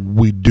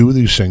 We do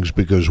these things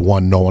because,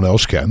 one, no one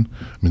else can.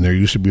 I mean, there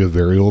used to be a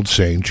very old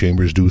saying,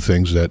 chambers do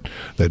things that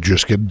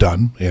just get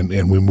done,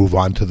 and we move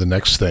on to the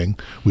next thing.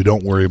 We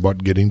don't worry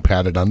about getting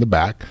patted on the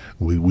back.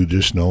 We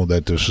just know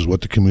that this is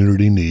what the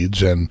community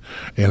needs, and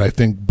I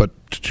think, but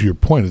to your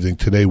point, I think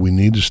today we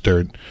need to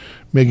start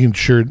making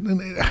sure,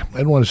 and I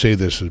don't want to say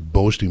this as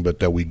boasting, but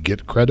that we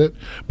get credit,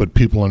 but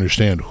people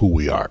understand who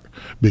we are.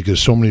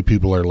 Because so many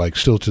people are like,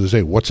 still to this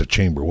day, what's a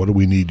chamber? What do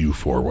we need you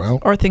for? Well,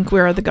 or think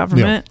we're the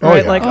government, yeah.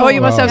 right? Like,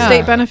 you must have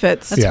state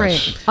benefits. That's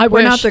right.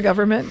 We're not the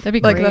government. That'd be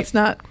like, great. that's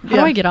not. How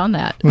do I get on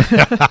that?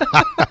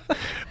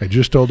 I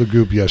just told the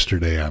group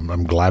yesterday,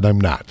 I'm glad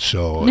I'm not.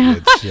 So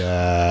it's,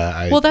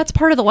 well, that's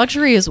part of the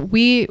luxury is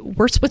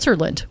we're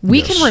Switzerland.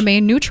 We can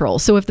remain neutral.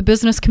 So if the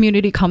business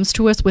community comes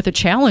to us with a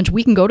challenge,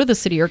 we can go to the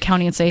city or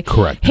county and say,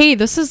 correct, hey,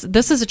 this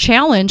is a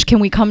challenge. Can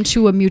we come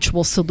to a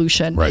mutual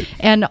solution? Right.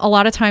 And a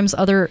lot of times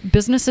other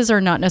businesses are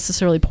not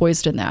necessarily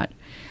poised in that.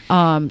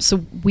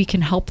 So we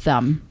can help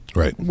them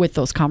Right. with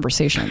those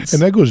conversations.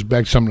 And that goes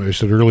back to something I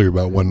said earlier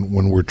about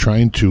when we're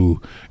trying to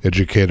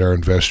educate our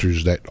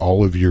investors that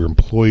all of your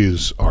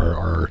employees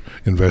are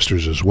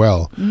investors as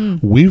well.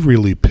 We've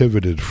really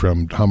pivoted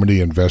from how many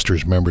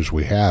investors members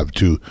we have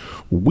to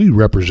we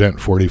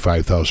represent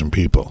 45,000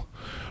 people.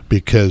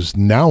 Because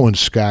now when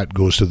Scott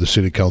goes to the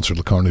city council,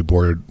 the county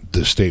board,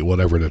 the state,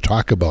 whatever, to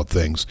talk about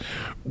things,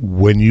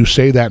 when you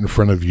say that in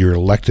front of your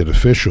elected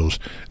officials,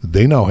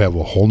 they now have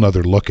a whole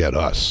nother look at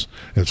us.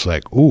 It's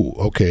like, ooh,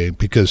 okay,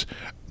 because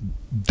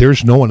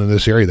there's no one in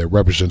this area that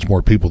represents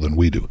more people than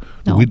we do.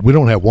 No. We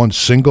don't have one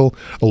single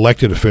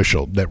elected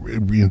official that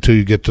until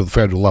you get to the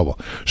federal level.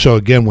 So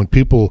again, when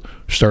people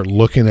start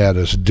looking at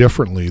us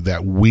differently,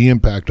 that we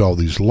impact all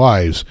these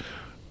lives,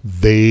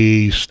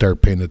 they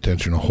start paying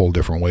attention a whole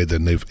different way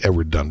than they've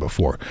ever done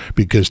before.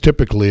 Because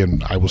typically,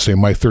 and I will say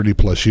my 30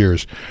 plus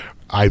years,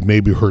 I've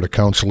maybe heard a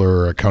counselor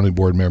or a county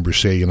board member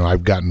say,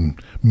 I've gotten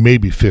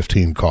maybe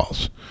 15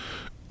 calls,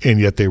 and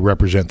yet they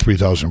represent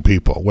 3,000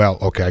 people. Well,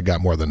 okay, I got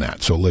more than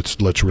that. So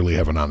let's really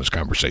have an honest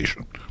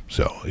conversation.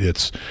 So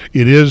it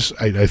is,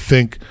 I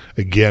think,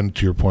 again,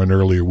 to your point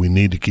earlier, we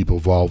need to keep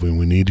evolving,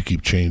 we need to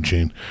keep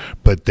changing,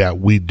 but that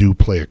we do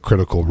play a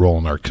critical role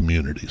in our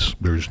communities.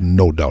 There's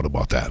no doubt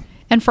about that.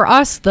 And for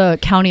us, the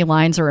county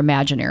lines are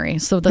imaginary.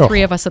 So the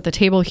three of us at the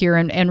table here,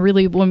 and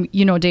really, when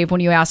Dave,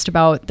 when you asked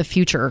about the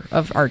future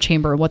of our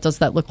chamber, what does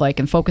that look like,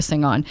 and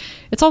focusing on,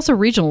 it's also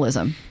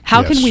regionalism.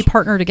 How can we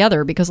partner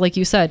together? Because like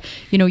you said,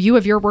 you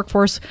have your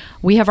workforce,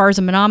 we have ours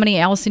in Menominee,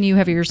 Allison, you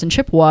have yours in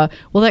Chippewa.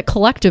 Well, that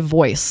collective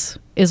voice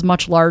is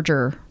much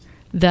larger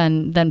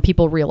than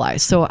people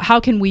realize. So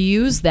how can we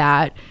use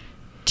that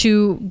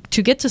to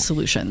get to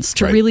solutions,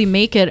 to really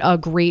make it a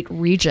great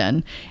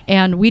region?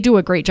 And we do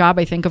a great job,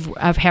 I think,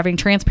 of having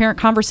transparent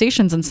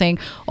conversations and saying,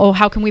 oh,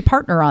 how can we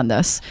partner on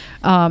this?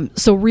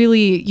 So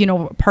really,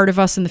 part of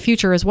us in the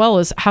future as well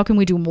is how can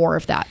we do more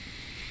of that?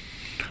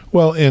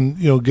 Well,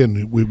 and,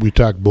 again, we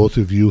talk, both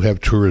of you have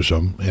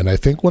tourism, and I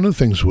think one of the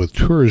things with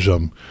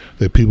tourism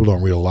that people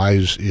don't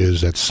realize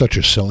is that's such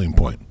a selling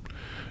point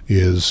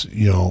is,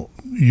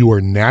 you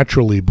are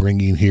naturally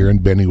bringing here,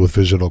 and Benny with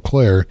Visit Eau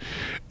Claire,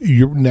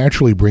 you're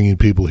naturally bringing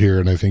people here,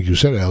 and I think you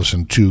said,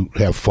 Allison, to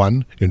have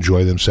fun,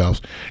 enjoy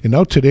themselves. And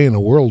now today in a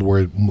world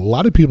where a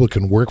lot of people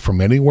can work from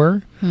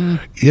anywhere,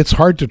 it's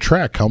hard to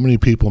track how many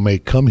people may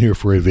come here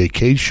for a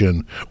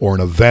vacation or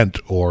an event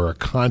or a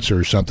concert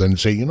or something and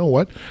say, you know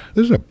what,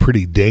 this is a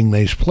pretty dang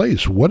nice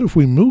place. What if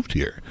we moved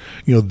here?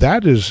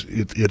 That is,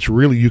 it's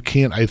really, you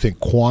can't, I think,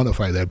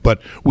 quantify that, but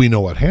we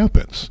know what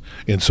happens.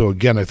 And so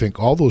again, I think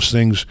all those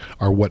things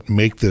are what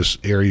make this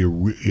area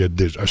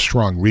a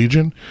strong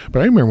region. But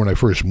I remember when I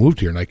first moved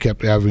here and I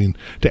kept having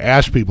to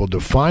ask people to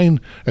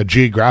find a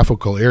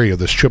geographical area,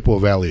 this Chippewa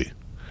Valley.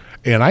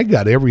 And I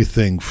got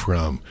everything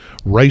from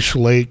Rice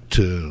Lake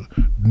to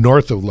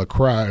north of La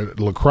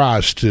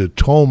Crosse to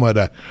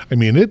Tomah.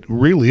 It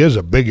really is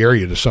a big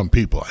area to some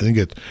people. I think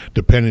it's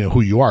depending on who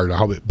you are.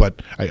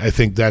 But I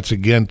think that's,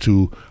 again,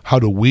 to how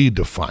do we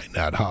define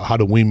that? How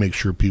do we make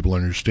sure people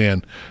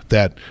understand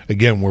that,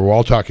 again, we're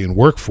all talking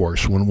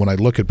workforce. When I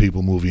look at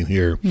people moving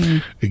here,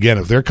 again,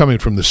 if they're coming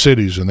from the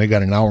cities and they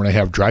got an hour and a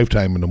half drive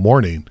time in the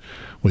morning,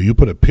 well, you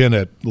put a pin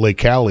at Lake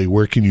Cali,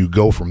 where can you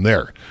go from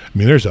there?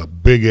 There's a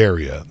big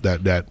area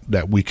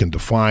that we can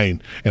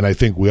define, and I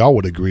think we all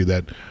would agree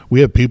that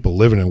we have people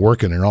living and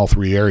working in all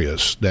three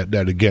areas.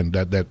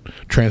 That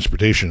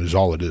transportation is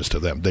all it is to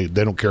them. They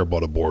don't care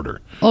about a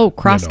border. Oh,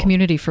 cross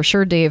community for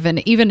sure, Dave,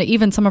 and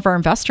even some of our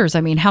investors.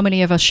 How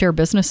many of us share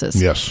businesses?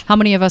 Yes. How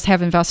many of us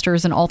have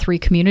investors in all three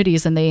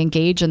communities, and they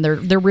engage, and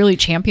they're really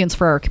champions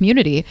for our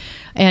community,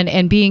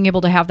 and being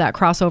able to have that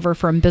crossover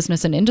from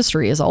business and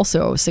industry is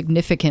also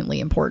significantly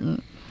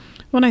important.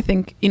 Well, I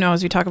think,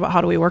 as we talk about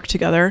how do we work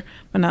together,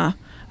 I'm going to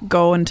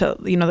go into,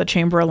 the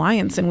Chamber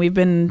Alliance, and we've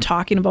been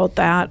talking about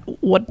that,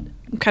 what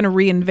kind of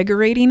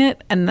reinvigorating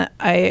it. And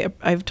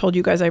I've told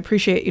you guys, I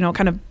appreciate,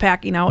 kind of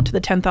backing out to the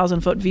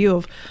 10,000 foot view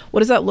of what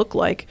does that look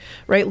like,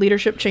 right?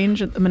 Leadership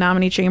change at the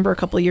Menominee Chamber a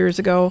couple of years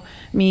ago,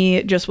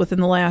 me just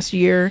within the last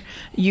year,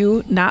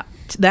 you not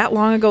that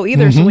long ago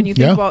either. So when you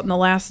think about in the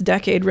last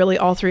decade, really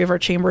all three of our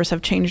chambers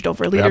have changed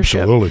over leadership.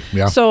 Absolutely,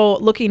 yeah. So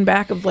looking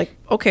back of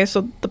okay,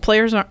 so the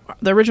players,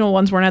 the original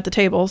ones weren't at the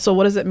table. So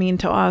what does it mean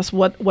to us?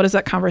 What does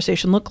that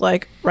conversation look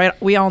like,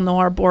 right? We all know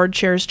our board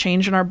chairs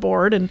change in our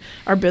board and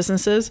our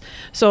businesses.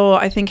 So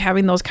I think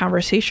having those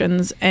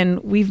conversations,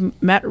 and we've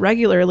met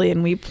regularly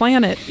and we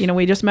plan it.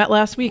 We just met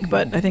last week,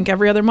 but I think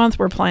every other month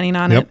we're planning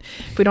on it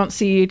if we don't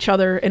see each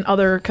other in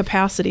other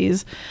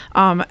capacities.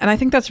 And I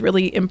think that's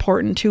really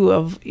important too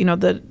of,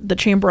 the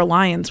Chamber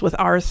Alliance with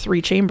our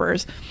three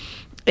chambers.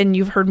 And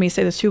you've heard me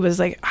say this too,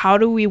 is how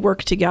do we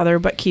work together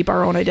but keep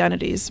our own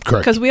identities?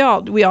 Correct. Because we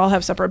all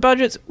have separate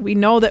budgets. We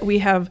know that we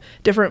have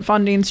different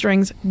funding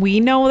strings. We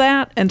know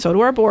that, and so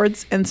do our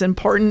boards, and it's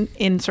important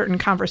in certain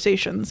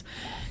conversations.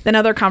 Then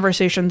other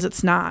conversations,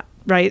 it's not.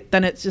 right?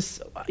 Then it's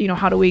just,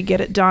 how do we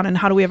get it done, and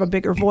how do we have a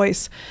bigger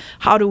voice?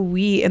 How do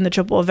we in the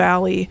Chippewa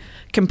Valley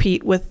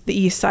compete with the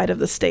east side of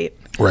the state?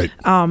 Right.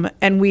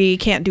 And we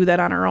can't do that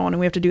on our own, and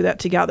we have to do that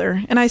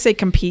together. And I say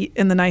compete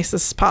in the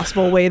nicest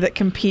possible way that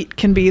compete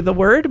can be the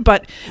word,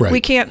 but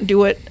we can't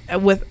do it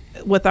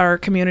with our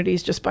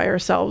communities just by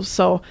ourselves.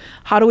 So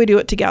how do we do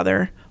it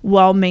together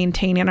while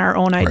maintaining our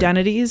own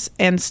identities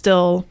and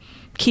still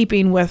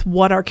keeping with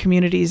what our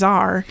communities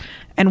are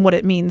and what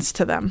it means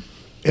to them?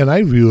 And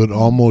I view it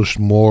almost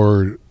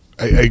more,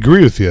 I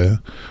agree with you,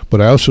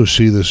 but I also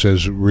see this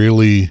as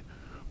really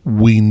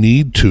we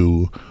need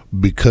to,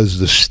 because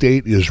the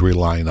state is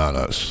relying on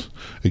us.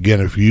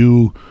 Again, if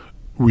you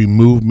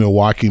remove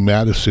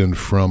Milwaukee-Madison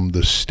from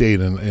the state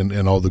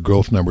and all the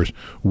growth numbers,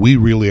 we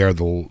really are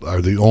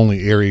the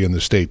only area in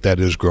the state that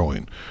is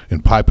growing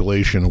in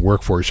population,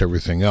 workforce,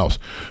 everything else.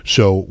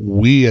 So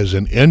we as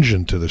an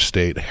engine to the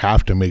state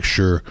have to make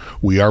sure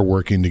we are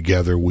working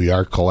together, we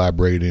are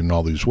collaborating in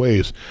all these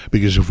ways,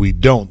 because if we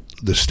don't,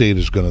 the state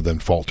is going to then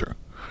falter.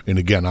 And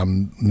again,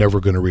 I'm never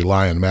going to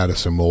rely on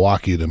Madison,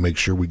 Milwaukee to make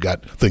sure we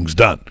got things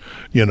done,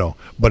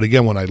 But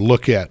again, when I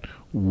look at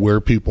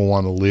where people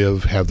want to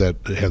live, have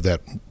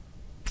that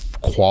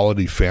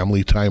quality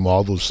family time,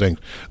 all those things,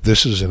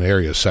 this is an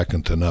area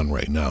second to none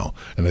right now.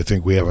 And I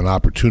think we have an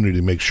opportunity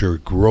to make sure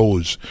it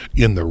grows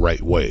in the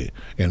right way,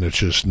 and it's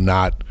just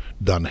not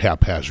done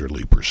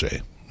haphazardly per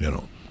se,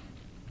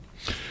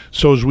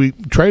 So as we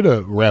try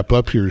to wrap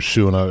up here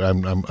soon,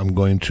 I'm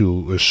going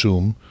to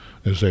assume,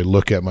 as I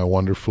look at my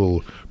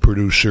wonderful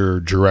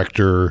producer,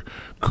 director,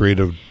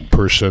 creative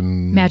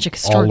person, magic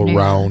all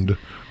around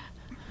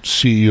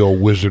CEO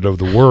wizard of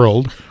the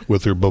world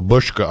with her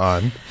babushka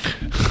on.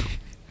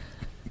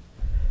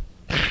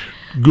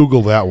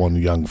 Google that one,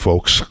 young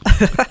folks. So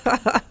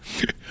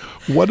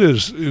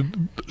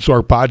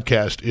our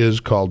podcast is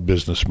called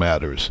Business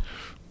Matters.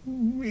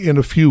 In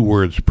a few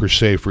words per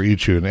se for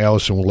each of you, and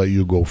Allison, we'll let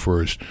you go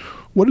first.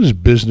 What does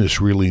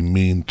business really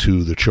mean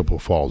to the Chippewa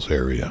Falls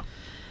area?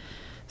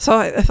 So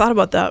I thought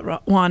about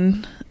that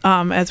one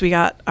as we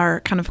got our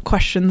kind of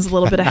questions a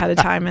little bit ahead of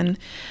time, and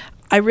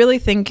I really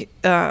think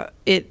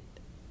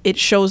it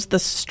shows the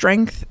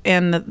strength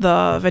and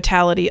the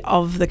vitality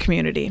of the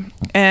community.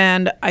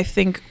 And I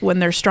think when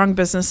there's strong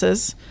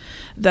businesses,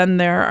 then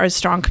there are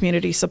strong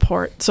community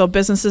support. So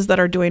businesses that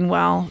are doing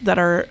well, that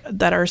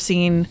are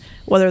seeing,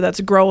 whether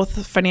that's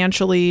growth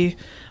financially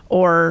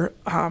or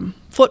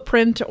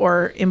footprint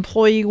or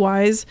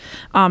employee-wise,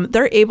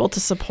 they're able to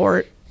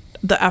support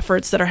the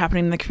efforts that are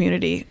happening in the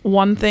community.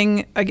 One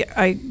thing,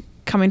 I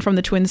coming from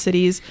the Twin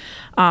Cities,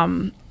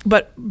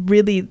 but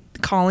really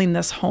calling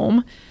this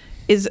home,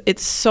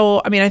 it's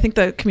so, I think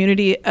the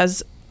community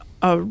as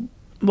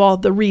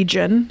the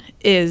region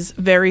is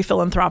very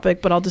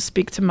philanthropic, but I'll just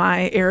speak to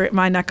my area,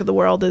 my neck of the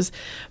world, is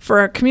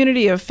for a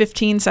community of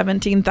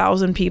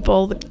 17,000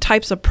 people, the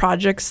types of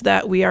projects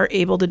that we are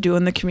able to do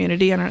in the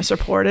community and are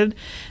supported.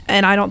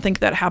 And I don't think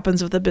that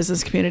happens if the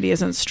business community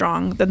isn't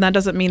strong. Then that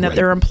doesn't mean that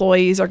their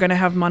employees are going to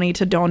have money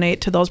to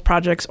donate to those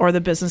projects or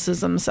the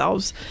businesses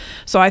themselves.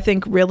 So I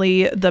think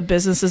really the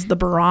business is the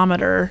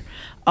barometer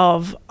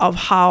of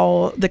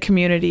how the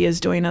community is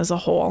doing as a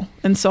whole.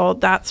 And so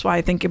that's why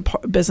I think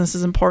business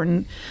is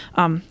important,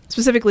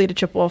 specifically to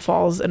Chippewa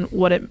Falls and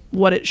what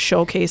it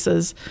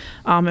showcases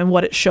and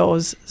what it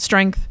shows,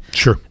 strength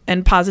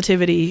and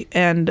positivity.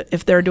 And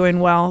if they're doing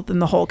well, then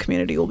the whole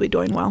community will be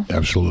doing well.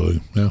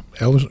 Absolutely. Yeah.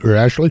 Alice or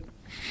Ashley?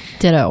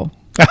 Ditto.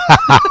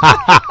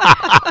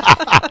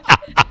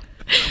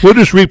 We'll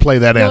just replay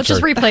that answer.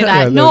 We'll just replay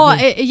that.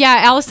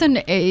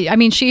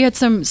 Allison, she had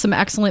some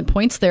excellent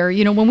points there.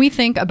 When we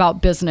think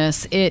about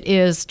business, it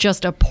is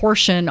just a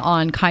portion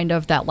on kind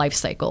of that life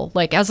cycle,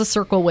 like as a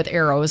circle with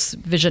arrows,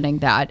 visioning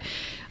that.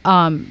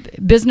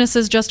 Business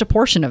is just a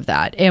portion of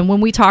that. And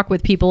when we talk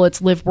with people,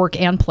 it's live, work,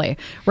 and play,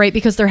 right?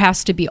 Because there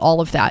has to be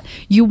all of that.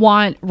 You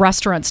want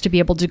restaurants to be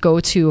able to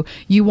go to.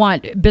 You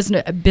want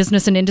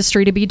business and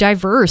industry to be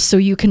diverse so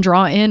you can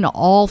draw in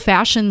all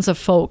fashions of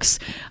folks.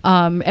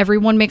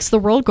 Everyone makes the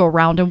world go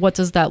round. And what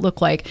does that look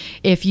like?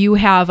 If you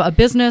have a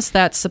business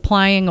that's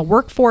supplying a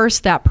workforce,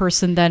 that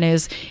person then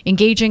is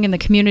engaging in the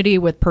community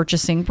with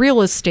purchasing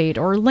real estate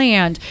or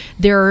land.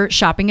 They're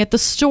shopping at the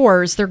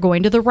stores. They're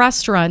going to the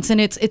restaurants.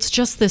 And it's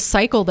just this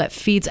cycle that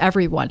feeds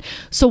everyone.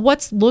 So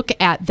let's look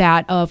at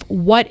that of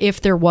what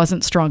if there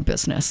wasn't strong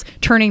business,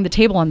 turning the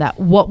table on that.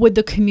 What would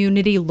the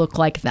community look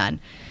like then?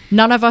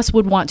 None of us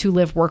would want to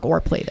live, work,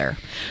 or play there.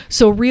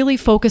 So really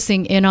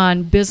focusing in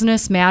on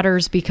business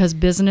matters, because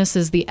business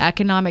is the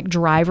economic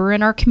driver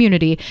in our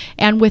community.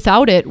 And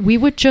without it, we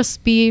would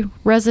just be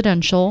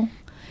residential,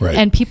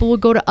 and people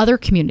would go to other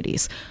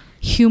communities.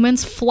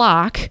 Humans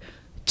flock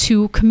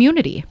to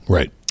community.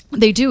 Right.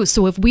 They do.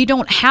 So if we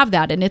don't have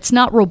that and it's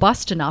not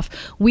robust enough,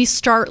 we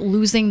start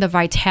losing the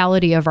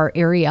vitality of our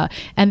area.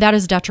 And that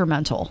is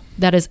detrimental.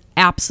 That is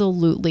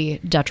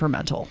absolutely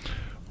detrimental.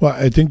 Well,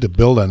 I think to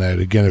build on that,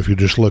 again, if you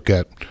just look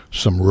at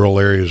some rural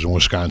areas in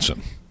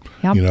Wisconsin,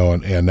 Yep.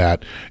 And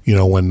that,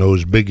 when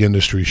those big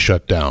industries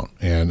shut down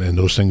and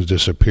those things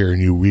disappear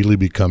and you really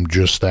become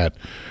just that,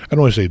 I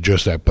don't want to say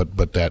just that,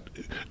 but that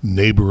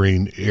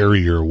neighboring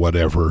area or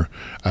whatever,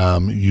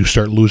 you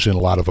start losing a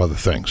lot of other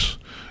things.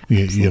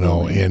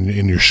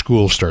 And your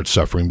school starts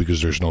suffering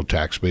because there's no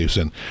tax base.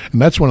 And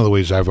that's one of the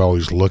ways I've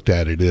always looked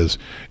at it is,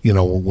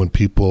 when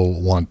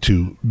people want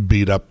to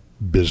beat up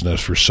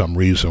business for some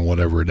reason,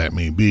 whatever that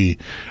may be,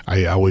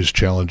 I always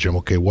challenge them,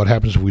 okay, what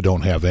happens if we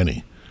don't have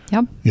any?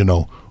 Yep.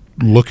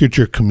 Look at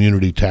your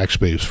community tax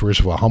base. First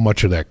of all, how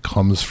much of that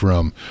comes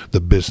from the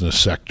business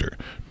sector?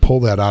 Pull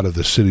that out of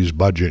the city's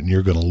budget, and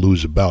you're going to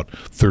lose about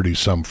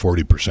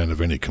 40%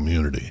 of any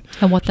community.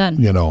 And what then?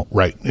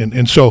 Right.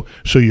 And so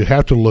you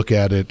have to look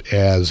at it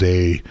as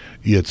it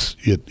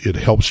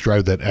helps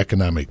drive that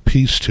economic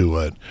piece to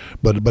it.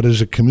 But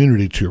as a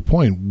community, to your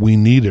point, we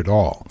need it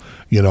all.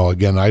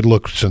 Again, I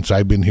look since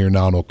I've been here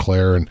now in Eau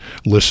Claire and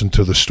listened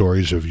to the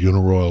stories of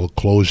Uniroyal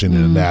closing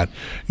and that,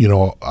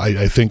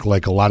 I think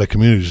like a lot of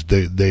communities,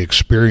 they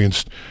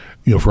experienced,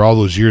 for all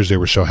those years, they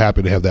were so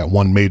happy to have that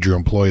one major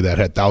employee that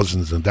had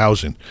thousands and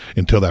thousands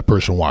until that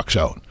person walks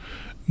out.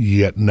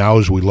 Yet now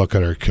as we look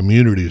at our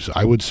communities,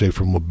 I would say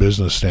from a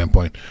business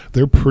standpoint,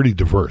 they're pretty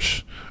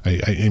diverse.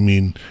 I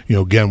mean,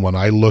 again, when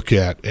I look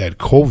at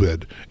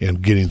COVID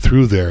and getting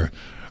through there,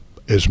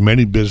 as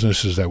many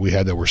businesses that we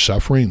had that were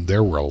suffering,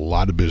 there were a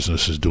lot of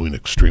businesses doing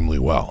extremely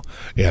well.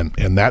 And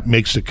that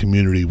makes the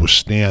community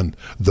withstand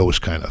those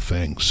kind of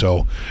things.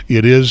 So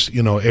it is,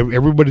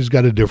 everybody's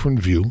got a different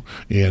view.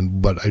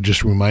 But I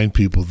just remind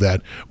people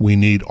that we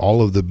need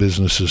all of the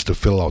businesses to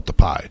fill out the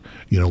pie.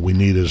 We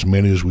need as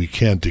many as we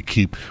can to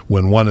keep,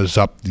 when one is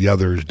up, the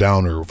other is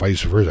down, or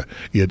vice versa.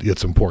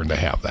 It's important to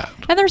have that.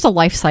 And there's a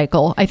life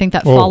cycle, I think,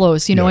 that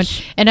follows,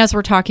 yes. and as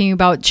we're talking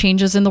about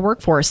changes in the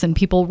workforce and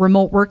people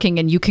remote working,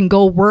 and you can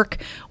go work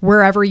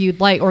wherever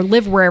you'd like or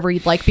live wherever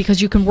you'd like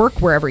because you can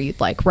work wherever you'd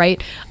like,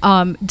 right?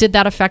 Did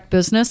that affect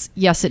business?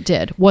 Yes, it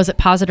did. Was it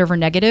positive or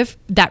negative?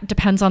 That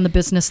depends on the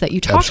business that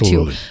you talk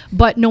Absolutely. to.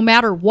 But no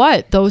matter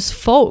what, those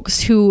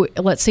folks who,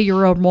 let's say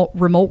you're a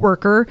remote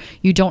worker,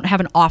 you don't have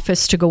an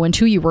office to go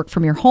into, you work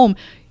from your home,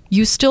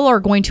 you still are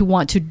going to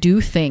want to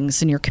do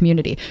things in your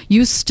community.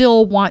 You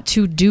still want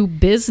to do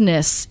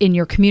business in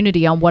your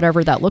community on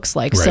whatever that looks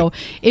like. Right. So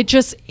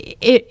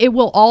it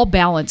will all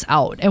balance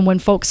out. And when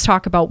folks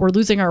talk about we're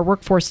losing our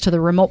workforce to the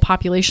remote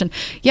population,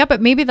 yeah, but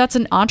maybe that's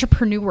an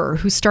entrepreneur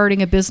who's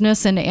starting a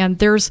business and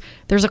there's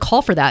a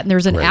call for that and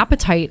there's an Right.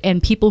 appetite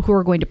and people who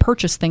are going to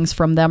purchase things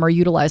from them or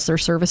utilize their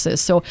services.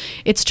 So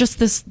it's just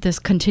this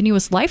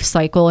continuous life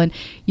cycle, and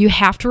you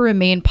have to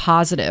remain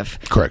positive.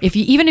 Correct. If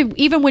you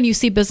even when you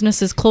see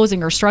businesses closing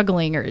or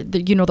struggling or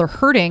they're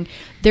hurting,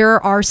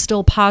 there are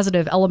still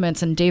positive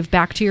elements. And Dave,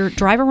 back to your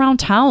drive around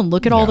town,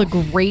 look at all the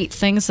great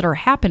things that are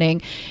happening.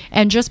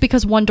 And just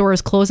because one door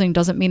is closing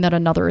doesn't mean that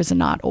another is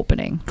not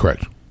opening.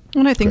 Correct.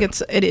 And I think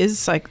it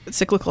is like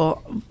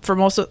cyclical for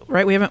most of,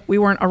 right? We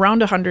weren't around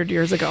 100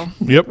 years ago.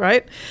 Yep.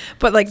 Right.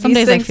 But like Some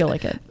these days things, I feel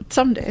like it.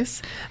 Some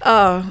days.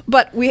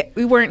 But we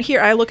weren't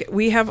here.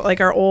 We have like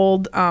our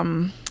old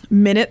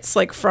minutes,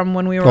 like from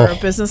when we were a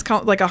business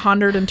count, like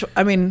 100.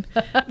 I mean,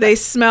 they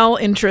smell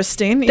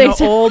interesting,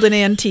 old and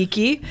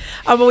antique-y.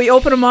 But we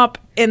open them up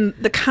and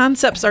the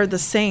concepts are the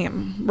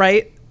same,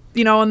 right?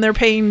 And they're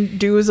paying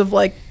dues of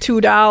like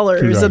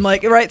 $2 and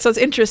like, right. So it's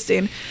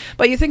interesting.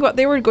 But you think about,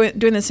 they were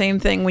doing the same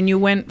thing when you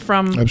went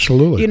from,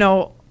 Absolutely.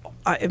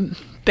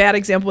 Bad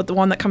example, but the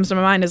one that comes to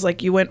my mind is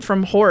like you went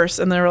from horse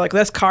and they were like,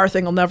 this car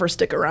thing will never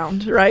stick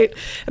around, right?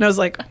 And I was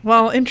like,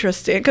 well,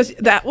 interesting, because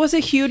that was a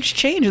huge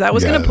change. That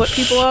was going to put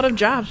people out of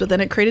jobs, but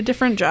then it created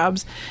different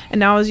jobs. And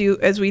now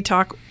as we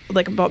talk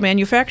like about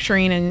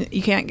manufacturing and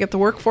you can't get the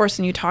workforce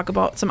and you talk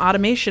about some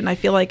automation, I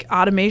feel like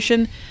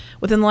automation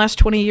within the last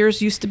 20 years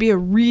used to be a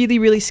really,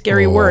 really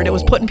scary word. It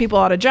was putting people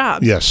out of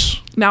jobs. Yes.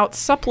 Now it's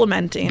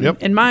supplementing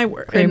in my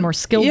work. Creating more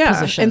skilled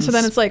positions. And so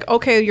then it's like,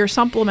 okay, you're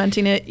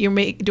supplementing it. You're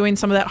doing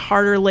some of that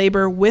harder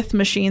labor with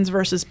machines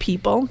versus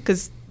people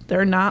because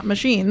they're not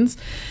machines.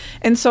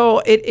 And so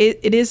it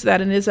is that,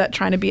 and it is that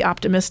trying to be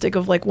optimistic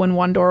of like when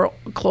one door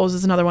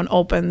closes, another one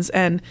opens.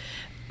 And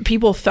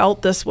people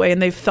felt this way,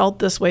 and they've felt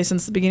this way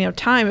since the beginning of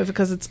time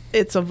because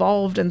it's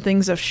evolved and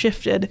things have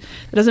shifted.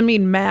 It doesn't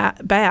mean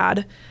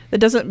bad. That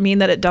doesn't mean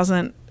that it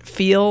doesn't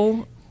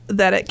feel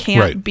that it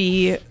can't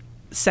be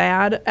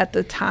sad at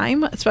the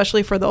time,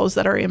 especially for those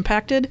that are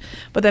impacted.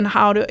 But then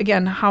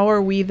how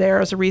are we there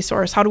as a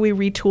resource? How do we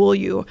retool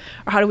you?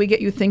 Or how do we get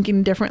you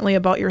thinking differently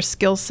about your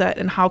skill set?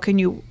 And how can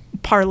you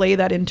parlay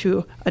that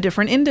into a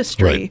different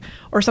industry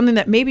or something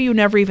that maybe you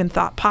never even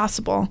thought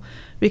possible?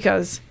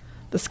 Because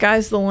the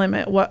sky's the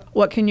limit.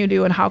 What can you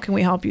do, and how can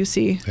we help you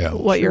see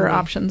what your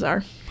options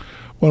are?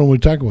 Well, when we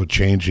talk about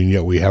changing,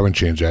 yet we haven't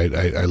changed.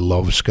 I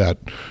love Scott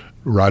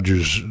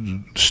Rogers'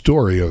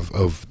 story of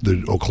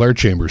the Eau Claire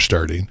Chamber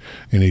starting,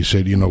 and he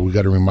said, we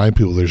got to remind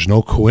people there's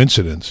no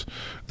coincidence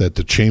that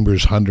the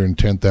Chamber's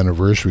 110th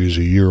anniversary is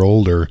a year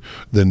older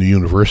than the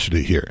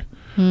university here,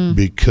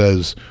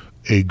 because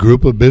a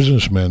group of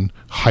businessmen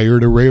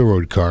hired a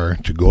railroad car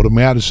to go to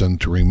Madison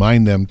to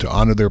remind them to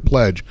honor their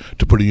pledge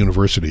to put a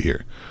university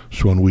here.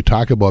 So when we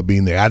talk about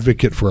being the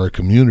advocate for our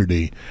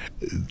community,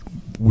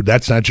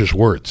 that's not just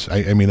words.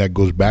 I mean, that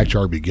goes back to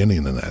our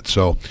beginning in that.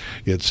 So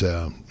it's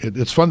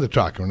fun to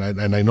talk.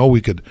 And I know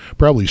we could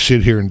probably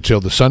sit here until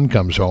the sun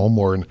comes home,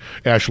 or in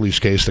Ashley's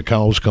case, the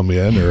cows come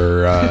in,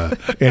 or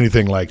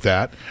anything like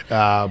that.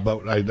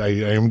 But I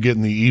am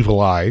getting the evil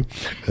eye.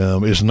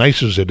 As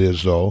nice as it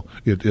is, though,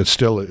 it's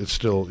still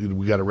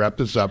we got to wrap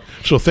this up.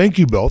 So thank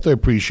you both. I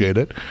appreciate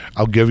it.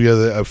 I'll give you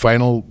a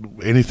final,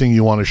 anything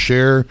you want to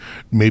share,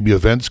 maybe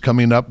events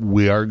coming up.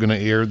 We are going to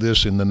air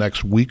this in the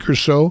next week or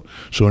so.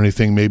 So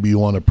anything maybe you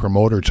want to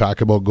promote or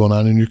talk about going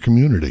on in your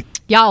community?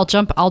 Yeah, I'll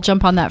jump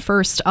on that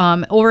first.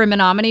 Over in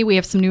Menominee, we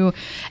have some new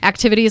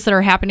activities that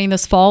are happening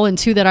this fall, and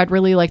two that I'd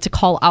really like to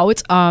call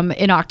out.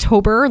 In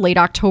October, late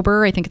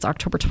October, I think it's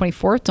October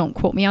 24th, don't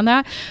quote me on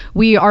that,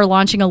 we are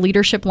launching a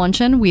leadership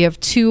luncheon. We have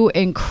two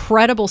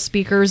incredible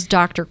speakers,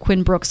 Dr.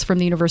 Quinn Brooks from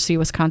the University of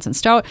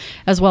Wisconsin-Stout,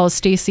 as well as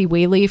Stacy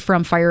Whaley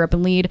from Fire Up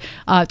and Lead,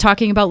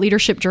 talking about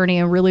leadership journey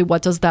and really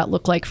what does that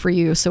look like for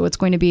you. So it's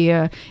going to be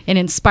an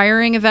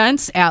inspiring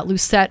event at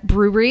Lucette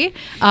Brewery.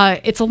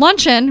 It's a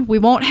luncheon. We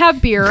won't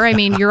have beer. I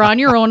mean, you're on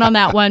your own on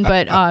that one,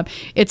 but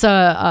it's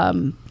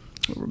a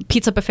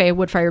pizza buffet,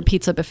 wood-fired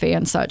pizza buffet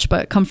and such,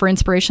 but come for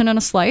inspiration and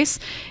a slice.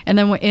 And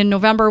then in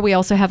November, we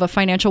also have a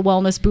financial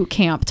wellness boot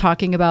camp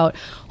talking about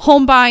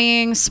home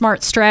buying,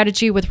 smart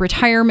strategy with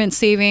retirement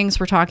savings.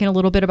 We're talking a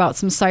little bit about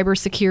some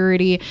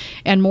cybersecurity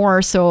and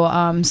more.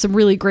 So some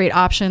really great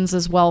options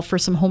as well for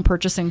some home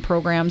purchasing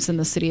programs in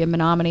the city of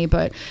Menominee.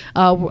 But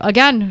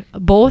again,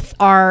 both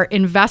are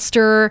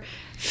investor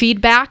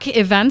feedback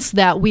events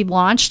that we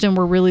launched, and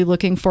we're really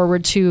looking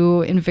forward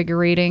to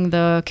invigorating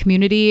the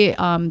community.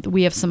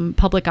 We have some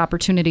public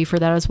opportunity for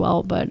that as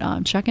well, but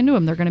check into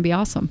them. They're going to be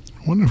awesome.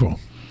 Wonderful.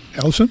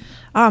 Allison?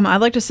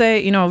 I'd like to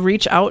say,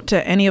 reach out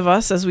to any of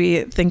us as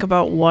we think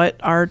about what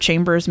our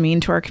chambers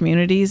mean to our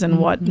communities and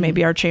what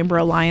maybe our Chamber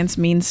Alliance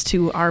means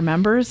to our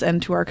members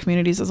and to our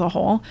communities as a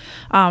whole.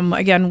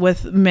 Again,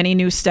 with many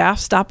new staff,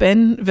 stop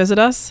in, visit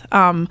us.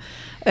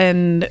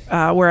 And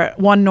we're at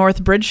 1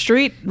 North Bridge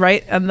Street,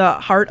 right in the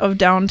heart of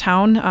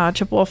downtown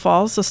Chippewa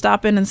Falls. So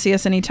stop in and see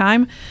us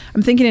anytime.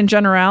 I'm thinking in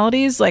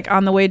generalities, like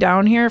on the way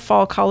down here,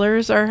 fall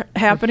colors are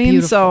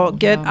happening. So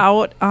get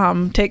out,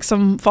 take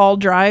some fall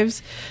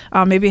drives,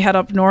 maybe head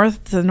up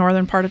north to the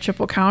northern part of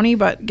Chippewa County,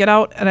 but get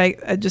out. And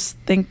I just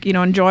think,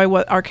 enjoy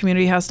what our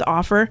community has to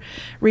offer.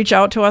 Reach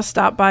out to us,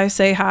 stop by,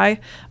 say hi.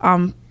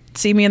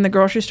 See me in the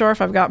grocery store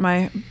if I've got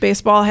my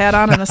baseball hat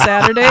on a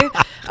Saturday.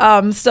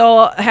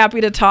 Still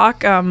happy to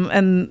talk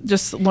and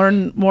just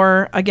learn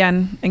more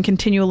again and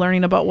continue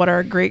learning about what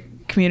our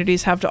great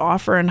communities have to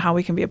offer and how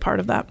we can be a part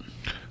of that.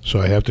 So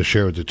I have to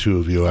share with the two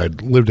of you, I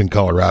lived in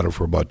Colorado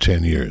for about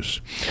 10 years.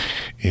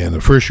 And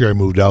the first year I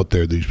moved out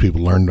there, these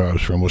people learned I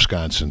was from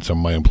Wisconsin, some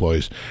of my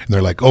employees. And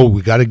they're like,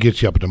 we got to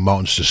get you up in the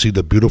mountains to see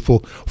the beautiful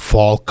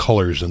fall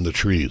colors in the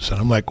trees.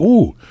 And I'm like,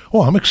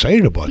 I'm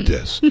excited about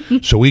this.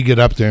 So we get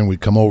up there and we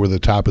come over the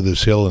top of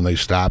this hill and they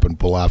stop and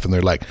pull off. And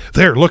they're like,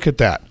 there, look at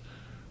that.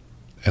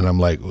 And I'm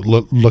like,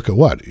 look at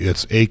what?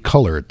 It's a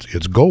color.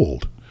 It's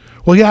gold.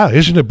 Well, yeah,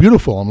 isn't it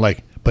beautiful? I'm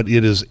like, but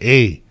it is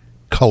a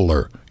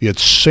color.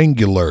 It's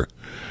singular.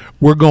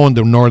 We're going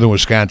to northern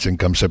Wisconsin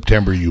come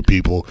September, you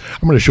people.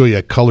 I'm going to show you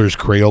a colors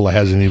Crayola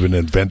hasn't even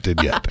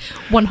invented yet.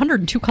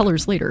 102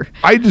 colors later.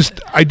 I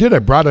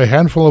brought a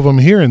handful of them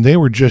here, and they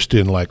were just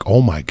in like,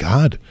 oh my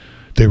God.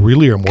 They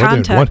really are more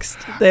context.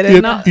 Than one. They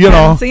didn't know. They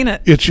hadn't seen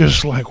it. It's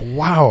just like,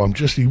 wow,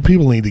 you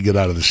people need to get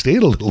out of the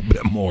state a little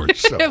bit more.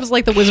 So. It was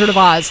like the Wizard of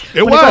Oz.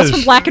 It was. It goes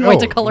from black and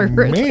white to color.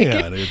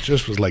 Man, it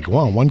just was like,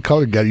 wow, one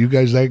color got you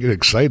guys that get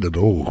excited.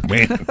 Oh,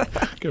 man.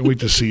 Can't wait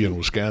to see you in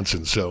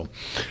Wisconsin. So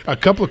a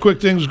couple of quick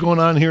things going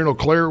on here in Eau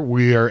Claire.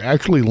 We are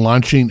actually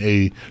launching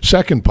a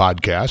second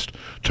podcast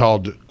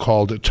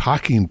called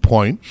Talking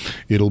Point.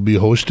 It'll be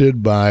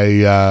hosted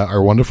by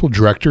our wonderful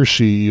director,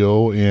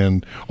 CEO,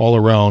 and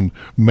all-around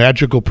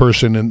magical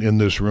person in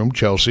this room,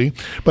 Chelsea.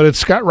 But it's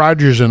Scott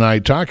Rogers and I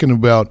talking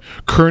about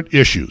current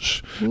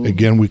issues. Ooh.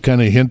 Again, we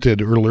kind of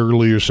hinted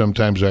earlier,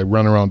 sometimes I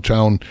run around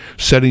town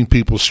setting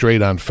people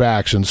straight on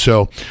facts. And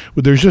so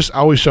there's just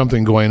always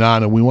something going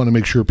on, and we want to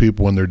make sure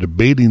people, when they're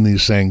debating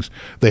these things,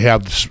 they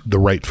have the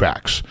right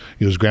facts.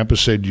 As Grandpa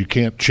said, you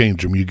can't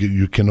change them.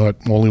 You cannot,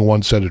 only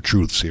one set of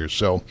truths here.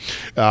 So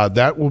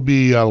that will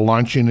be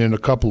launching in a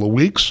couple of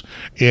weeks.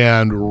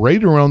 And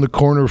right around the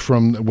corner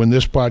from when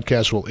this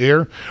podcast will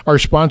air, our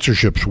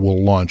sponsorships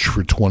will launch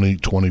for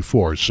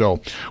 2024. So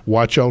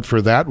watch out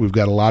for that. We've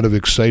got a lot of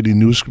exciting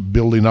news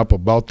building up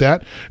about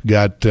that.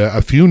 Got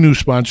a few new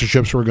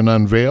sponsorships we're going to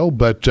unveil,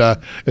 but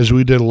as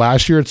we did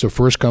last year, it's a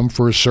first come,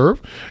 first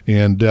serve.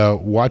 And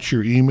watch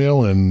your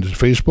email and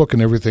Facebook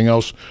and everything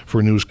else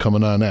for news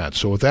coming on that.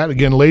 So with that,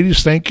 again,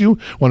 ladies, thank you.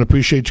 Want to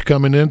appreciate you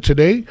coming in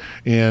today.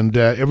 And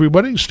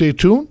everybody, stay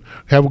tuned.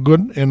 Have a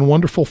good and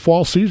wonderful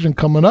fall season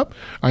coming up.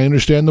 I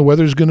understand the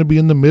weather's going to be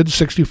in the mid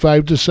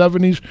 65 to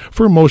 70s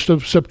for most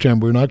of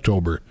September and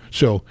October.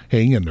 So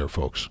hang in there,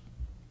 folks.